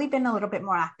I've slowly been a little bit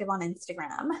more active on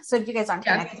Instagram. So if you guys aren't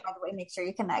Yeah. connected, by the way, make sure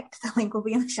you connect. The link will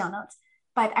be in the show notes.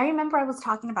 But I remember I was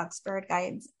talking about spirit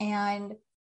guides and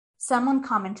someone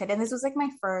commented, and this was like my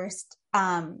first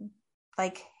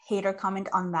like hater comment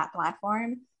on that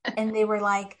platform. And they were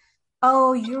like,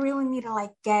 oh, you really need to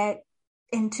like get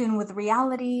in tune with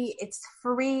reality. It's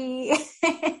free.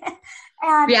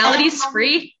 And Reality's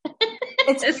free.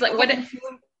 it's It's free like to what? get in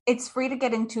tune. It's free to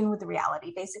get in tune with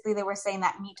reality. Basically, they were saying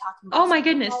that me talking Oh about my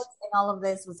spirit goodness. guides and all of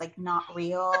this was like not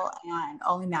real and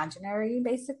all imaginary,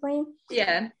 basically.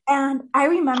 Yeah. And I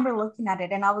remember looking at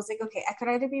it and I was like, okay, I could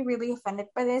either be really offended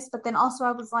by this, but then also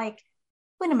I was like,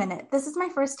 wait a minute, this is my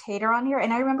first hater on here.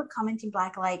 And I remember commenting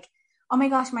back like, oh my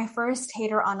gosh, my first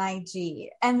hater on IG.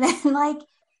 And then like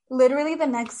literally the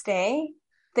next day,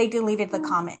 they deleted the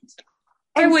comment.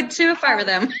 I And so, would too if I were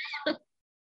them.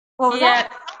 what was Yeah.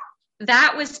 that?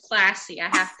 That was classy. I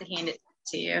have to hand it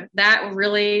to you. That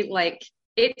really like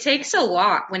it takes a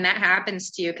lot when that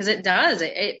happens to you because it does.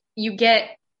 It you get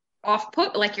off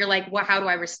put like you're like, well, how do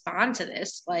I respond to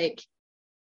this? Like,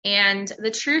 and the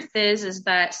truth is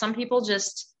that some people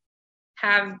just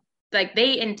have like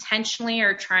they intentionally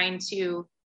are trying to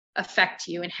affect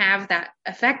you and have that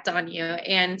effect on you.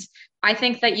 And I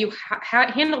think that you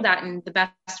handled that in the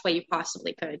best way you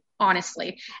possibly could,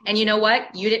 honestly. And you know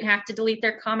what? You didn't have to delete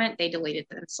their comment. They deleted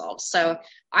themselves. So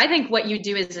I think what you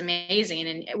do is amazing.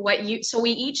 And so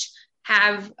we each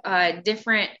have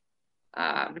different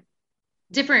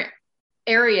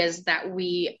areas that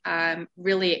we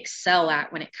really excel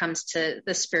at when it comes to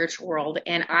the spiritual world.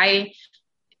 And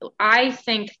I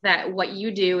think that what you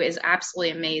do is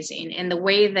absolutely amazing. And the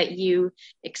way that you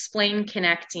explain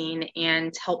connecting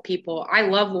and help people, I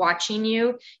love watching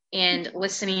you and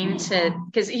listening to,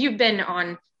 because you've been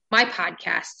on my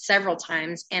podcast several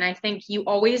times, and I think you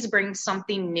always bring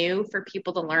something new for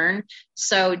people to learn.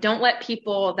 So don't let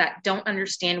people that don't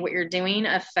understand what you're doing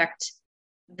affect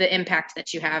the impact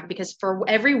that you have, because for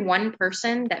every one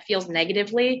person that feels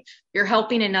negatively, you're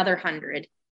helping another 100.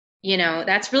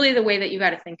 That's really the way that you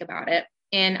got to think about it.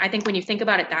 And I think when you think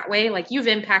about it that way, like you've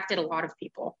impacted a lot of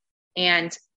people.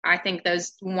 And I think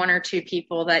those one or two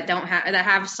people that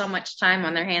have so much time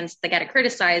on their hands, they got to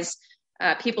criticize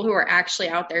people who are actually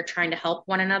out there trying to help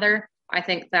one another. I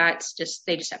think they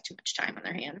just have too much time on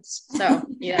their hands. So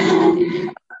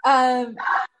yeah.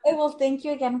 Well, thank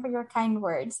you again for your kind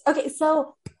words. Okay,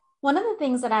 so one of the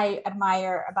things that I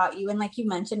admire about you, and like you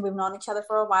mentioned, we've known each other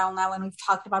for a while now, and we've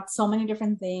talked about so many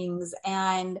different things,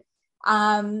 um,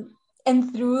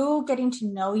 and through getting to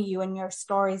know you and your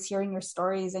stories, hearing your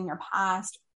stories and your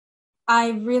past,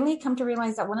 I really come to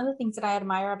realize that one of the things that I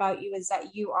admire about you is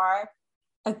that you are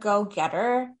a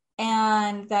go-getter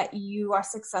and that you are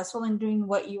successful in doing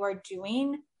what you are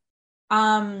doing.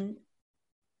 Um,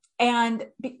 and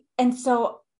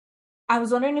so I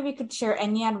was wondering if you could share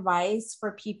any advice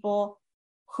for people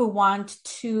who want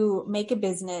to make a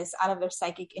business out of their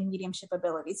psychic and mediumship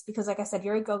abilities, because like I said,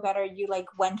 you're a go-getter, you like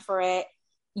went for it,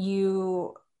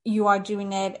 you are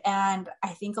doing it, and I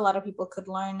think a lot of people could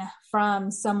learn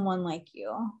from someone like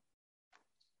you.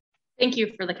 Thank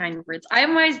you for the kind words.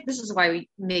 This is why we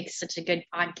make such a good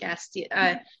podcast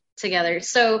together.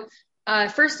 So,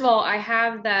 first of all, I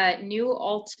have that new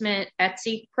Ultimate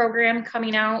Etsy program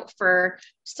coming out for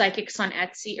psychics on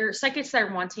Etsy, or psychics that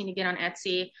are wanting to get on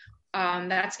Etsy.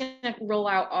 That's going to roll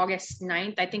out August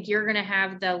 9th. I think you're going to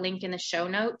have the link in the show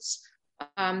notes.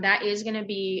 That is going to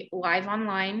be live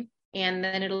online, and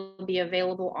then it'll be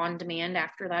available on demand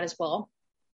after that as well.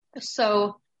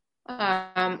 So,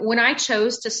 when I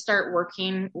chose to start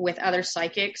working with other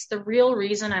psychics, the real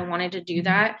reason I wanted to do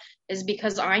that is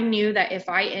because I knew that if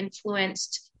I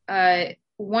influenced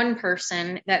one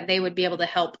person, that they would be able to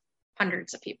help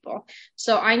hundreds of people.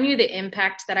 So I knew the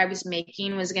impact that I was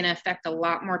making was going to affect a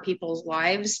lot more people's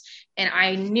lives. And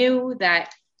I knew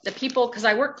that the people, because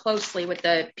I work closely with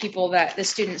the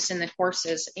students in the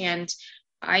courses, and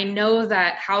I know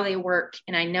that how they work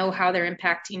and I know how they're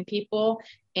impacting people.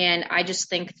 And I just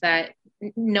think that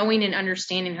knowing and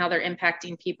understanding how they're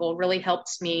impacting people really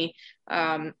helps me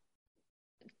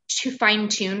to fine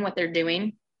tune what they're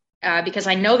doing, because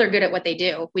I know they're good at what they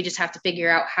do. We just have to figure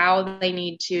out how they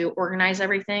need to organize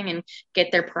everything and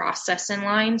get their process in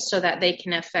line so that they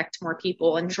can affect more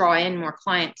people and draw in more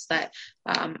clients that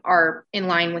are in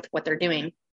line with what they're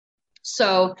doing.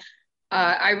 So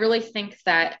I really think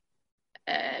that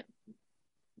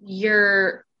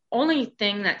your only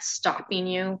thing that's stopping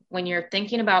you when you're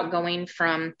thinking about going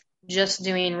from just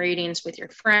doing readings with your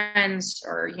friends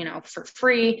or, for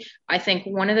free, I think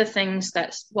one of the things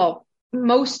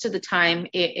most of the time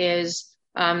it is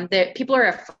that people are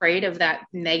afraid of that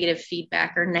negative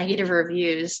feedback or negative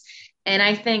reviews. And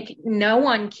I think no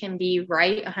one can be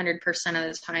right 100% of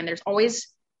the time. There's always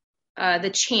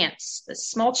the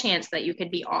small chance that you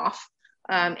could be off.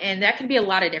 And that could be a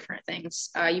lot of different things.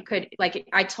 You could, like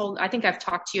I think I've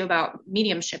talked to you about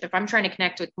mediumship. If I'm trying to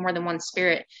connect with more than one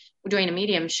spirit doing a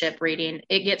mediumship reading,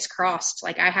 it gets crossed.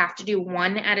 Like I have to do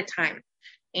one at a time.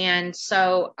 And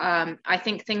so I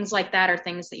think things like that are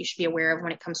things that you should be aware of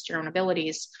when it comes to your own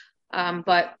abilities.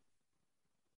 But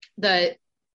the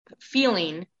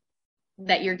feeling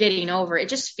that you're getting over,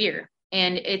 it's just fear.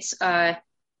 And it's a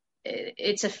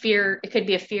fear. It could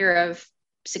be a fear of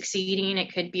succeeding.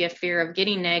 It could be a fear of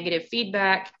getting negative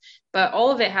feedback, but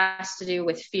all of it has to do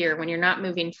with fear when you're not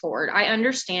moving forward. I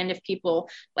understand if people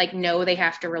like know they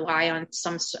have to rely on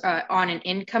on an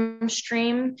income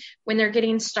stream when they're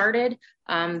getting started.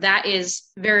 That is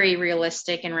very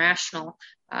realistic and rational.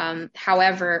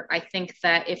 However, I think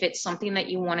that if it's something that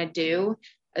you want to do,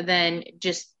 then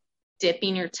just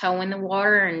dipping your toe in the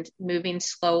water and moving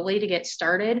slowly to get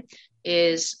started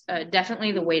is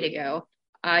definitely the way to go.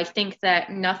 I think that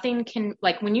nothing can,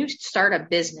 like when you start a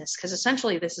business, because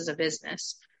essentially this is a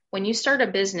business, when you start a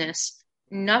business,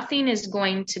 nothing is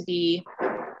going to be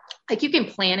like, you can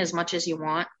plan as much as you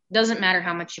want. Doesn't matter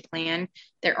how much you plan.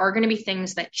 There are going to be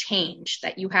things that change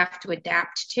that you have to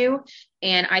adapt to.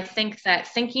 And I think that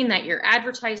thinking that your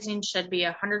advertising should be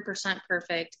 100%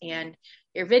 perfect and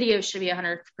your videos should be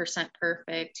 100%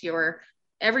 perfect, your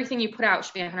everything you put out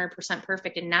should be 100%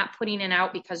 perfect, and not putting it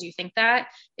out because you think that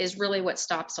is really what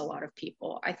stops a lot of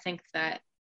people. I think that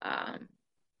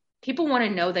people want to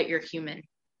know that you're human.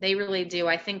 They really do.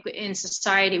 I think in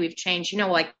society we've changed,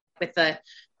 like with the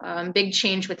big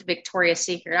change with Victoria's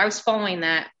Secret. I was following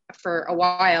that for a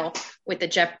while with the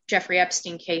Jeffrey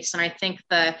Epstein case. And I think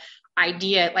the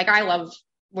idea, like I love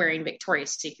wearing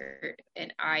Victoria's Secret,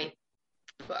 and I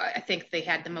think they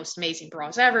had the most amazing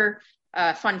bras ever.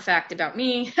 Fun fact about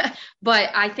me.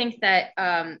 But I think that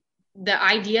the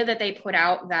idea that they put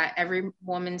out that every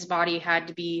woman's body had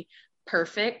to be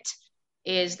perfect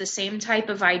is the same type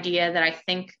of idea that I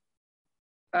think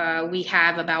we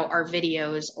have about our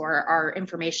videos or our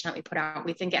information that we put out.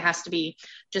 We think it has to be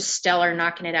just stellar,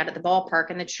 knocking it out of the ballpark.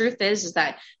 And the truth is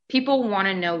that people want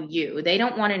to know you. They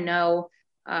don't want to know,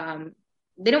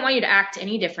 they don't want you to act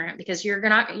any different, because you're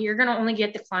gonna only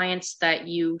get the clients that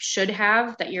you should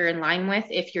have, that you're in line with,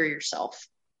 if you're yourself.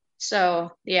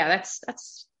 So yeah,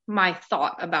 that's my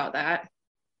thought about that.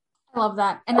 I love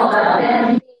that. And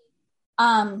I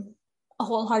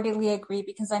wholeheartedly agree,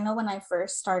 because I know when I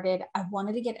first started, I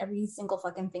wanted to get every single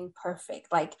fucking thing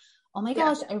perfect. Like, oh my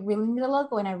gosh, I really need a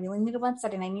logo and I really need a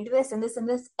website and I need this and this and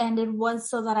this. And it was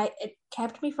so that it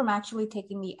kept me from actually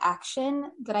taking the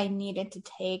action that I needed to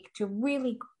take to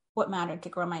really what mattered to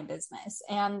grow my business.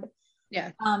 And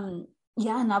and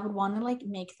I would want to like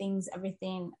make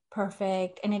everything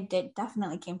perfect. And it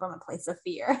definitely came from a place of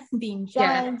fear, being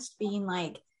judged, being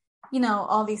like,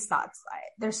 all these thoughts.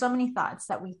 There's so many thoughts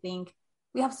that we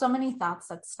have so many thoughts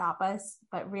that stop us,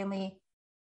 but really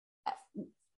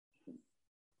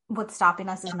what's stopping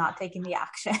us is not taking the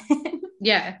action.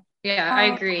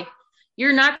 I agree.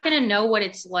 You're not going to know what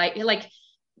it's like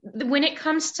when it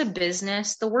comes to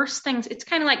business. The worst things, it's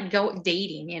kind of like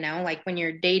dating, like when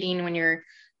you're dating, when you're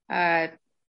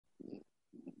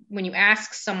when you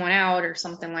ask someone out or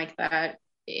something like that,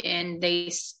 and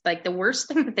they like, the worst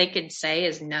thing that they could say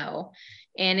is no.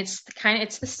 And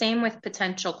it's the same with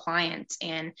potential clients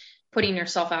and putting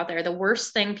yourself out there. The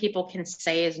worst thing people can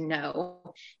say is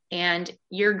no. And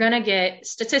you're going to get,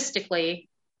 statistically,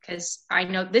 because I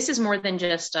know this is more than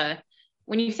just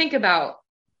when you think about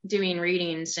doing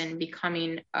readings and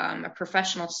becoming a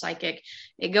professional psychic,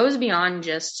 it goes beyond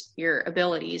just your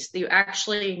abilities. You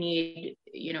actually need,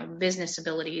 business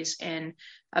abilities and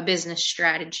a business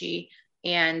strategy.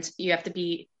 And you have to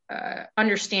be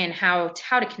understand how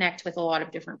to connect with a lot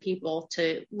of different people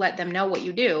to let them know what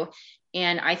you do.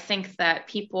 And I think that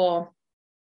people,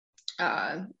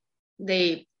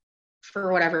 they,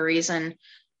 for whatever reason,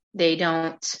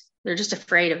 they're just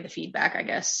afraid of the feedback, I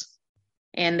guess.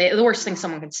 And the worst thing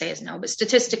someone could say is no. But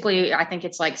statistically, I think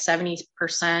it's like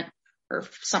 70% or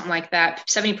something like that.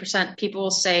 70% people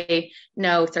say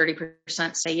no,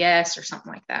 30% say yes, or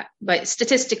something like that. But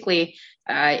statistically,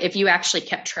 if you actually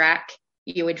kept track,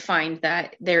 you would find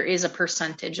that there is a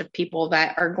percentage of people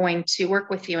that are going to work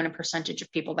with you and a percentage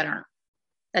of people that aren't.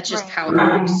 That's just how it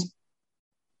works.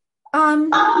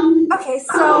 Okay,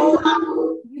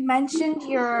 so you mentioned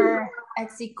your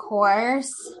Etsy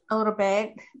course a little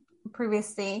bit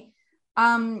previously.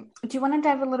 Do you want to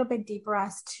dive a little bit deeper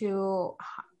as to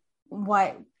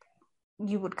what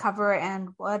you would cover and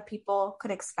what people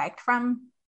could expect from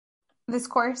this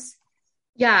course?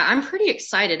 Yeah, I'm pretty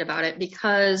excited about it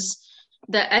because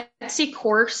the Etsy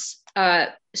course,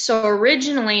 so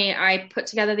originally I put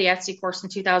together the Etsy course in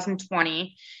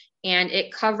 2020, and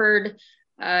it covered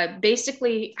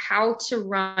basically how to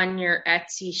run your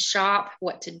Etsy shop,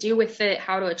 what to do with it,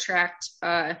 how to attract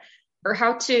or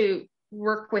how to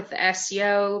work with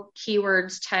SEO,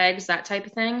 keywords, tags, that type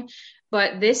of thing.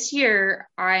 But this year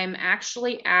I'm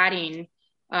actually adding,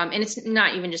 and it's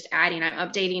not even just adding, I'm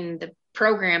updating the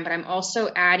program, but I'm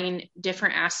also adding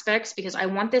different aspects because I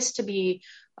want this to be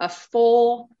a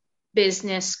full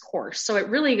business course. So it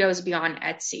really goes beyond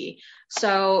Etsy.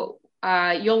 So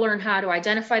you'll learn how to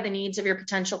identify the needs of your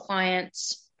potential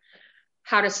clients,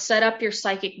 how to set up your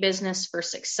psychic business for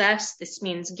success. This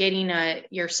means getting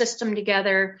your system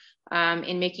together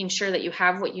and making sure that you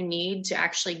have what you need to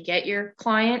actually get your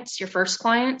clients, your first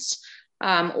clients,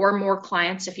 or more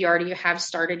clients if you already have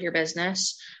started your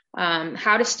business.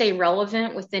 How to stay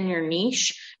relevant within your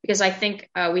niche, because I think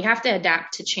we have to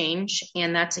adapt to change,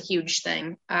 and that's a huge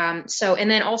thing. And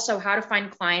then also how to find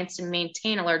clients and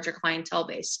maintain a larger clientele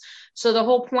base. So the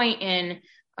whole point in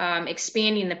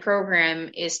expanding the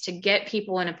program is to get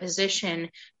people in a position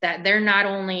that they're not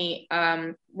only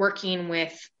working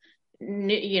with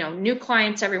new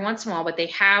clients every once in a while, but they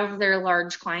have their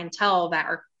large clientele that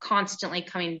are constantly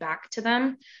coming back to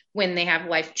them when they have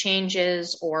life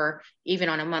changes or even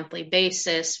on a monthly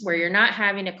basis, where you're not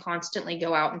having to constantly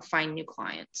go out and find new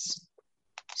clients.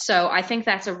 So I think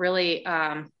that's a really,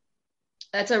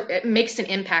 it makes an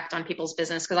impact on people's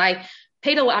business, because I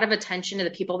paid a lot of attention to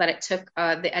the people that it took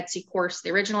the Etsy course,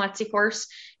 the original Etsy course.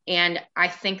 And I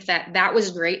think that was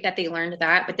great that they learned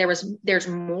that, but there's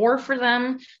more for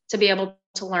them to be able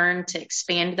to learn, to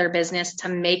expand their business, to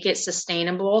make it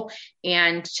sustainable,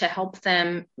 and to help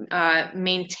them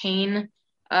maintain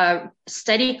a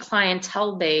steady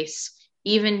clientele base,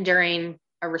 even during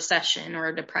a recession or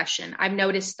a depression. I've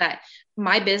noticed that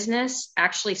my business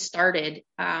actually started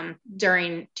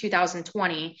during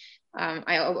 2020.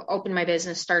 I opened my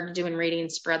business, started doing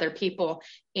readings for other people.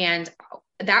 And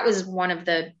that was one of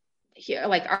the,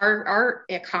 like, our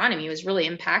economy was really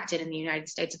impacted in the United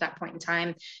States at that point in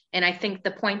time. And I think the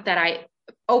point that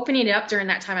opening it up during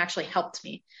that time actually helped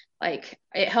me. Like,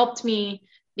 it helped me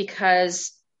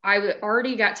because I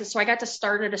got to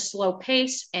start at a slow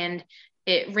pace, and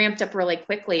it ramped up really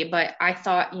quickly. But I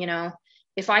thought,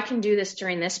 if I can do this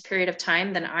during this period of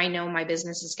time, then I know my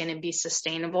business is going to be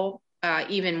sustainable,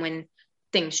 even when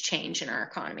things change in our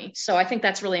economy. So I think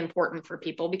that's really important for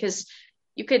people, because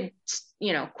you could,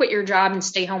 quit your job and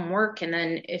stay home work. And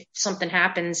then if something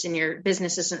happens and your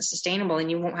business isn't sustainable,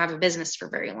 then you won't have a business for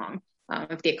very long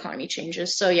if the economy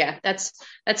changes. So yeah, that's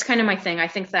kind of my thing. I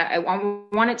think that I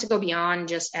want it to go beyond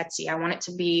just Etsy. I want it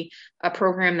to be a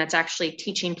program that's actually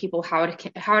teaching people how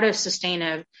to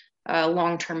sustain a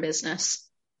long-term business.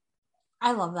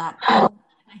 I love that. I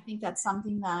think that's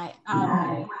something that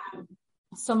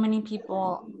so many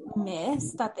people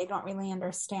miss, that they don't really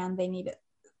understand. They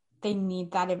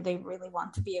need that if they really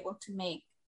want to be able to make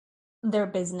their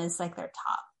business like their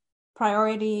top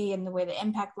priority, and the way they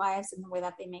impact lives and the way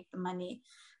that they make the money.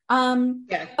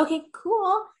 Yeah. Okay,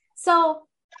 cool. So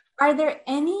are there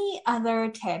any other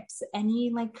tips, any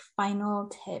like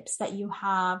final tips that you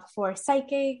have for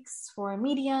psychics, for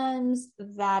mediums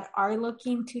that are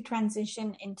looking to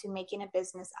transition into making a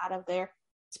business out of their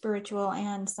spiritual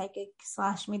and psychic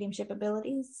 / mediumship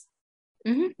abilities?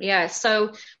 Mm-hmm. Yeah.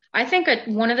 So I think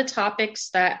one of the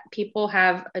topics that people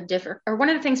have one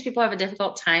of the things people have a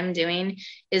difficult time doing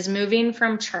is moving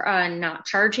from not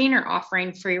charging or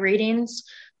offering free readings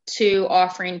to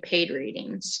offering paid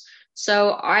readings.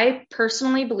 So I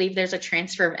personally believe there's a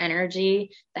transfer of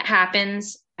energy that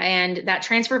happens, and that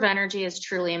transfer of energy is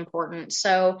truly important.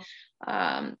 So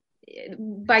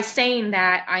by saying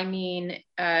that, I mean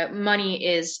money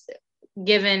is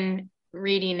given,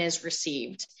 reading is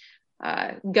received.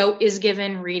 Goat is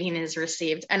given, reading is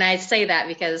received. And I say that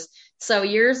because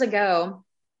years ago,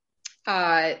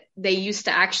 they used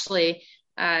to actually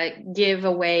give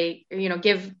away,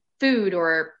 give food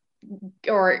or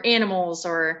animals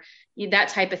or that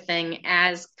type of thing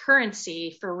as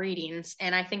currency for readings.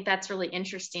 And I think that's really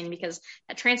interesting because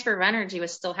that transfer of energy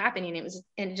was still happening. It was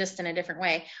just in a different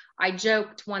way. I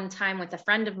joked one time with a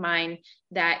friend of mine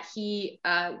that he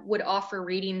would offer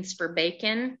readings for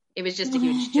bacon. It was just a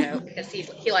huge joke because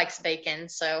he likes bacon.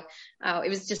 So it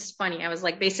was just funny. I was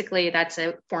like, basically that's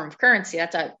a form of currency.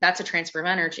 That's a transfer of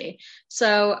energy.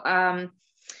 So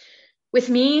with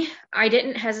me, I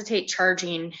didn't hesitate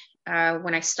charging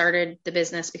when I started the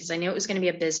business because I knew it was going to be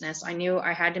a business. I knew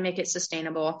I had to make it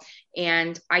sustainable.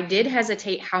 And I did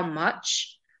hesitate how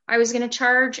much I was going to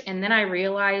charge. And then I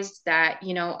realized that,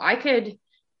 I could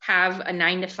have a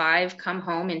 9 to 5, come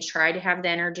home and try to have the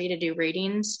energy to do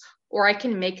readings, or I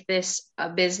can make this a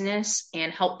business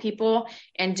and help people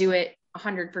and do it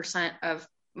 100% of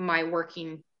my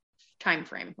working time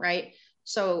frame, right?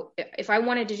 So if I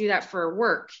wanted to do that for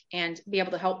work and be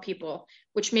able to help people,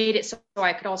 which made it so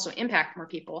I could also impact more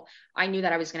people, I knew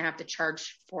that I was going to have to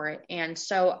charge for it. And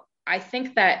so I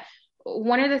think that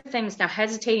one of the things, now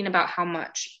hesitating about how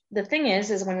much, the thing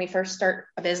is when we first start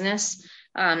a business,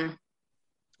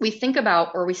 we think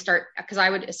about, or we start, because I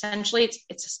would essentially,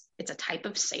 it's a type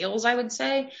of sales, I would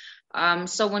say.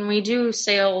 So when we do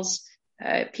sales,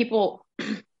 people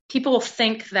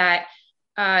think that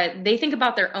they think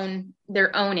about their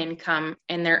own income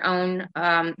and their own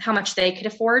how much they could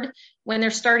afford when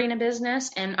they're starting a business.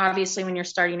 And obviously, when you're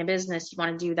starting a business, you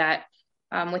want to do that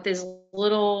with as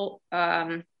little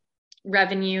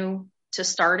revenue to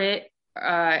start it,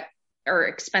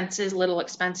 or little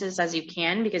expenses as you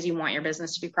can, because you want your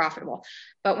business to be profitable.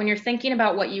 But when you're thinking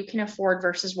about what you can afford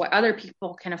versus what other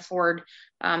people can afford,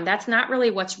 that's not really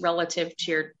what's relative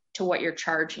to what you're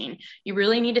charging. You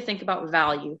really need to think about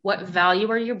value. What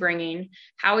value are you bringing?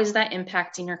 How is that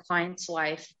impacting your client's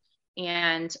life?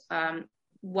 And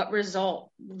what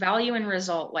value and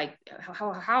result, like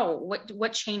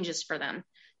what changes for them?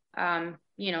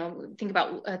 Think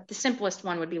about the simplest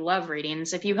one would be love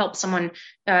readings. If you help someone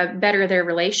better their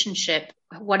relationship,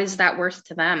 what is that worth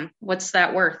to them? What's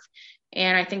that worth?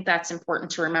 And I think that's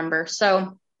important to remember.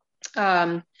 So,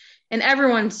 and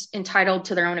everyone's entitled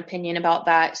to their own opinion about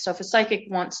that. So if a psychic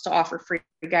wants to offer free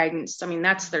guidance, I mean,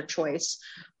 that's their choice.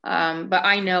 But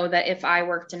I know that if I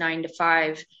worked a 9 to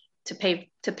 5 to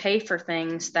pay for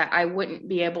things, that I wouldn't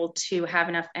be able to have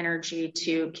enough energy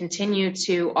to continue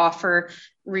to offer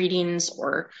readings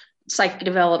or psychic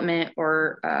development,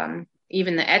 or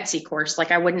even the Etsy course.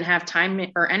 Like, I wouldn't have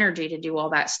time or energy to do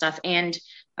all that stuff and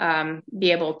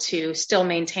be able to still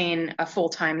maintain a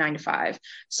full-time 9 to 5.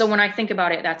 So when I think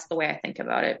about it, that's the way I think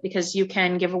about it, because you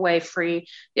can give away free.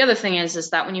 The other thing is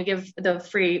that when you give the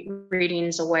free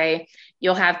readings away,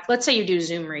 you'll have, let's say you do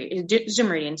Zoom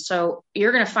readings. So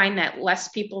you're going to find that less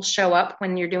people show up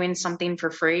when you're doing something for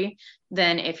free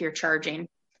than if you're charging.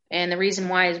 And the reason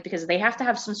why is because they have to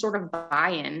have some sort of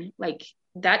buy-in. Like,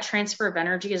 that transfer of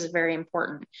energy is very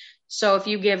important. So if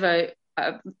you give a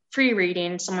free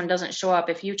reading, someone doesn't show up,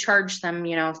 if you charge them,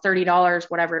 $30,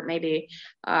 whatever it may be,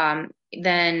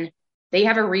 then they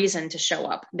have a reason to show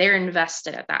up. They're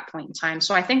invested at that point in time.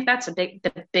 So I think that's the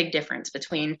big difference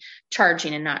between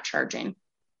charging and not charging.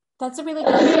 That's a really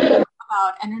good point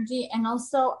about energy. And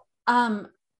also,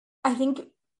 I think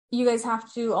you guys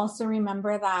have to also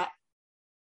remember that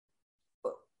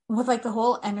with like the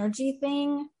whole energy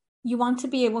thing, you want to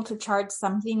be able to charge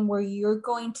something where you're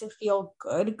going to feel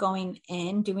good going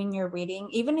in, doing your reading.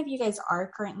 Even if you guys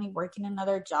are currently working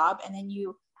another job and then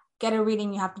you get a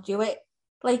reading, you have to do it.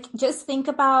 Like, just think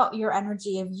about your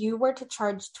energy. If you were to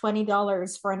charge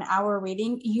 $20 for an hour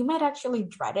reading, you might actually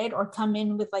dread it or come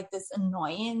in with like this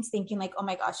annoyance, thinking like, oh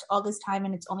my gosh, all this time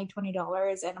and it's only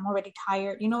 $20 and I'm already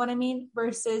tired. You know what I mean?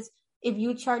 Versus if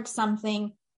you charge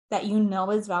something that you know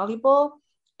is valuable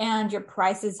and your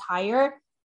price is higher,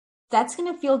 that's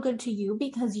going to feel good to you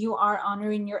because you are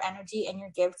honoring your energy and your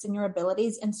gifts and your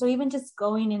abilities. And so even just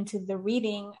going into the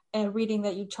reading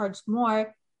that you charged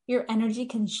more, your energy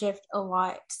can shift a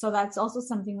lot. So that's also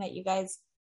something that you guys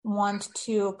want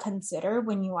to consider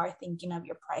when you are thinking of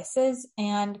your prices.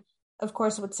 And of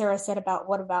course, what Sarah said about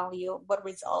what value, what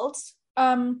results,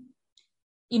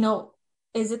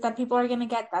 is it that people are going to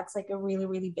get? That's like a really,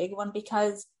 really big one,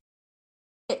 because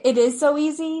it is so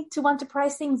easy to want to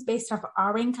price things based off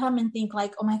our income and think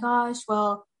like, oh my gosh,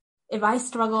 well, if I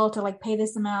struggle to like pay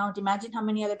this amount, imagine how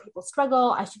many other people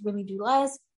struggle. I should really do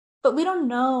less. But we don't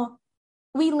know.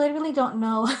 We literally don't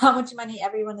know how much money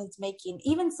everyone is making.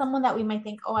 Even someone that we might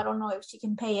think, oh, I don't know if she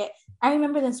can pay it. I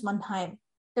remember this one time.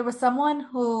 There was someone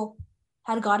who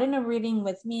had gotten a reading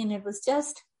with me, and it was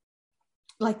just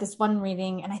like this one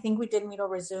reading. And I think we did meet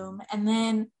over Zoom. And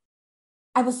then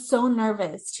I was so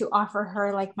nervous to offer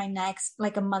her like my next,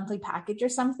 like a monthly package or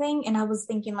something. And I was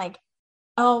thinking like,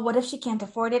 oh, what if she can't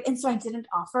afford it? And so I didn't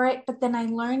offer it. But then I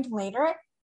learned later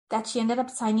that she ended up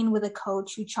signing with a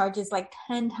coach who charges like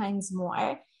 10 times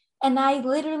more. And I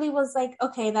literally was like,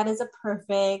 okay, that is a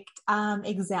perfect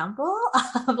example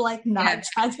of like not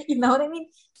charging, you know what I mean?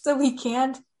 So we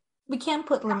can't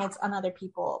put limits on other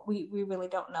people. We really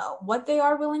don't know what they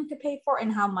are willing to pay for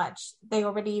and how much they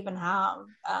already even have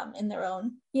in their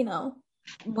own,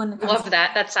 when it comes Love to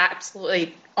that. That's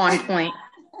absolutely on point.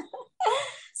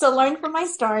 so learn from my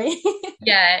story.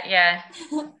 Yeah, yeah.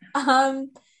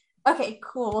 um, okay,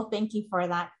 cool. Well, thank you for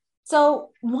that. So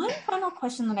one final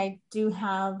question that I do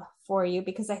have for you,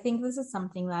 because I think this is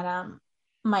something that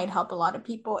might help a lot of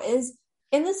people, is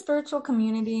in the spiritual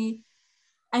community,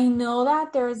 I know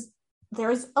that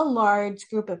there's a large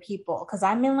group of people because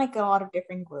I'm in like a lot of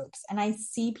different groups and I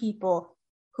see people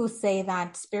who say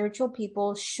that spiritual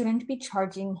people shouldn't be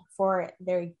charging for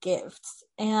their gifts.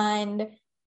 And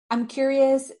I'm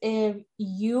curious if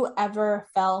you ever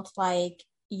felt like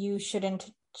you shouldn't.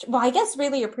 Well, I guess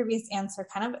really your previous answer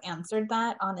kind of answered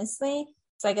that, honestly.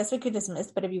 So I guess we could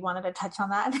dismiss, but if you wanted to touch on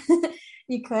that,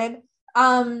 you could.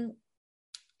 Um,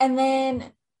 and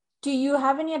then do you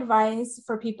have any advice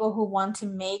for people who want to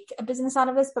make a business out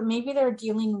of this, but maybe they're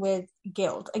dealing with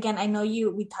guilt? Again, I know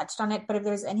we touched on it, but if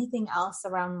there's anything else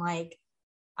around like,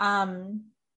 um,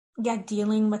 yeah,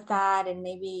 dealing with that and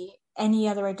maybe any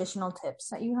other additional tips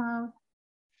that you have?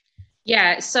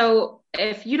 Yeah. So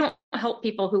if you don't help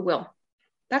people, who will?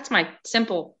 That's my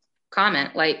simple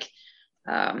comment. Like,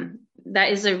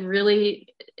 that is a really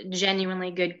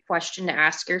genuinely good question to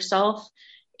ask yourself.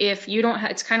 If you don't,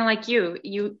 it's kind of like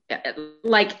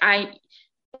like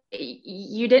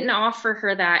you didn't offer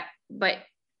her that, but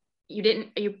you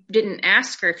didn't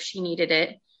ask her if she needed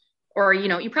it, or,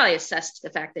 you probably assessed the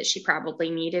fact that she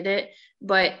probably needed it.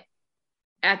 But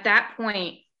at that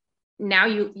point, now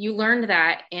you learned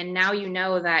that, and now you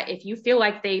know that if you feel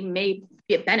like they may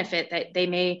get benefit, that they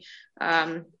may,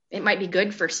 it might be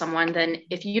good for someone, then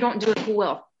if you don't do it, who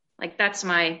will? Like, that's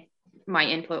my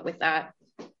input with that.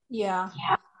 Yeah.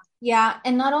 Yeah,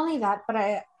 and not only that, but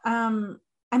I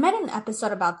made an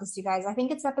episode about this, you guys. I think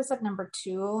it's episode number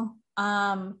 2.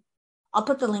 I'll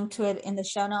put the link to it in the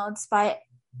show notes, but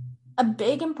a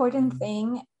big important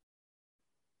thing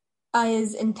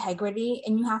is integrity.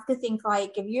 And you have to think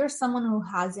like if you're someone who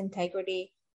has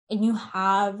integrity and you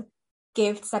have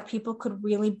gifts that people could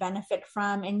really benefit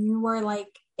from and you are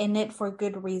like in it for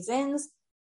good reasons,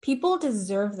 people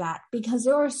deserve that because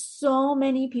there are so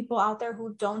many people out there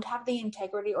who don't have the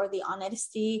integrity or the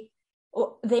honesty,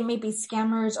 or they may be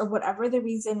scammers or whatever the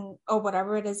reason or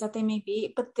whatever it is that they may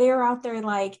be, but they're out there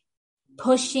like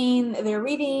pushing their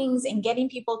readings and getting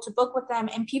people to book with them,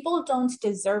 and people don't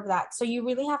deserve that. So you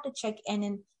really have to check in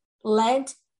and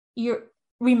let your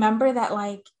remember that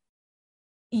like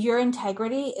your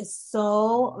integrity is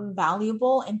so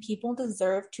valuable and people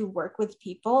deserve to work with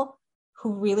people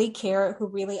who really care, who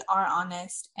really are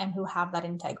honest, and who have that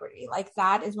integrity. Like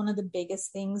that is one of the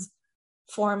biggest things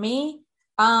for me.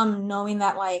 Knowing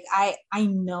that like I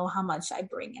know how much I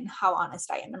bring and how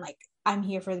honest I am, and like I'm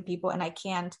here for the people, and I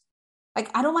can't, like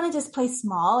I don't want to just play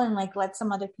small and like let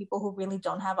some other people who really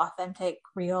don't have authentic,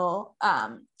 real,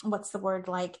 what's the word,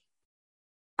 like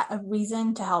a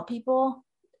reason to help people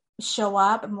show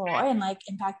up more and like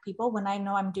impact people when I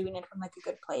know I'm doing it from like a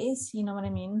good place. You know what I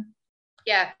mean?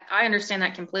 Yeah, I understand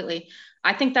that completely.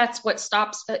 I think that's what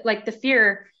stops, like, the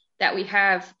fear that we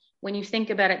have when you think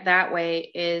about it that way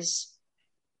is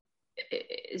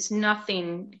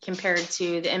nothing compared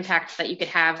to the impact that you could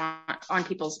have on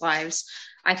people's lives.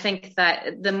 I think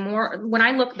that when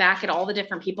I look back at all the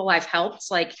different people I've helped,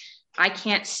 like, I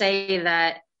can't say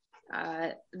that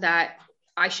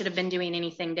I should have been doing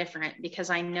anything different, because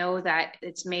I know that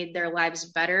it's made their lives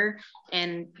better.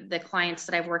 And the clients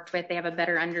that I've worked with, they have a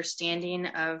better understanding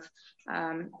of,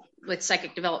 with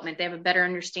psychic development, they have a better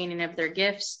understanding of their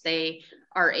gifts. They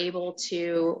are able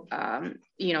to,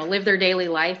 live their daily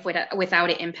life without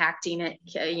it impacting it,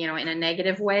 in a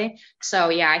negative way. So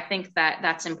yeah, I think that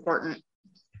that's important.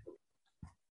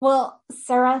 Well,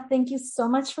 Sarah, thank you so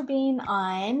much for being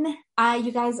on.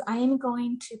 You guys, I am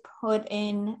going to put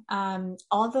in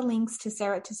all the links to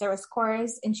Sarah's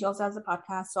course, and she also has a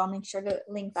podcast, so I'll make sure to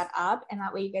link that up, and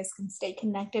that way you guys can stay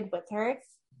connected with her.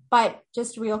 But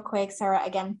just real quick, Sarah,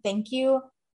 again, thank you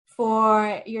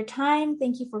for your time.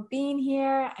 Thank you for being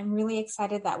here. I'm really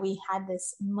excited that we had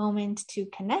this moment to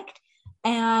connect.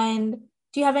 And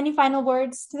do you have any final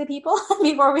words to the people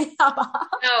before we hop off?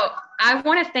 No, I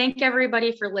want to thank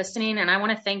everybody for listening, and I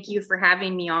want to thank you for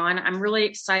having me on. I'm really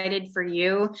excited for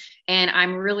you, and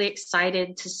I'm really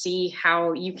excited to see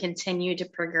how you continue to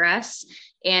progress.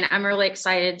 And I'm really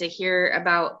excited to hear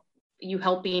about you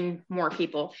helping more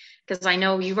people, because I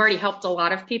know you've already helped a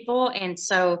lot of people. And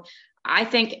so I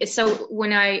think, so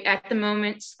when at the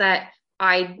moments that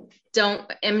I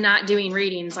am not doing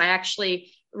readings, I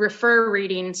actually refer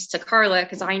readings to Carla,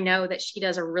 because I know that she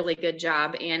does a really good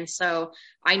job. And so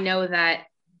I know that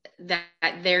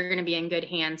they're going to be in good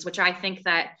hands, which I think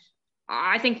that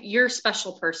I think you're a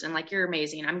special person. Like, you're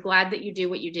amazing. I'm glad that you do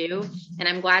what you do. And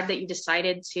I'm glad that you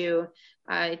decided to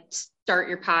start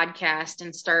your podcast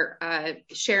and start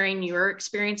sharing your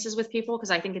experiences with people,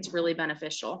 because I think it's really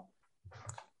beneficial.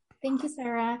 Thank you,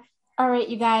 Sarah. All right,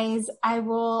 you guys, I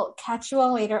will catch you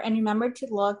all later. And remember to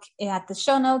look at the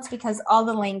show notes because all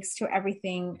the links to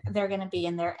everything, they're going to be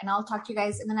in there. And I'll talk to you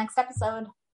guys in the next episode.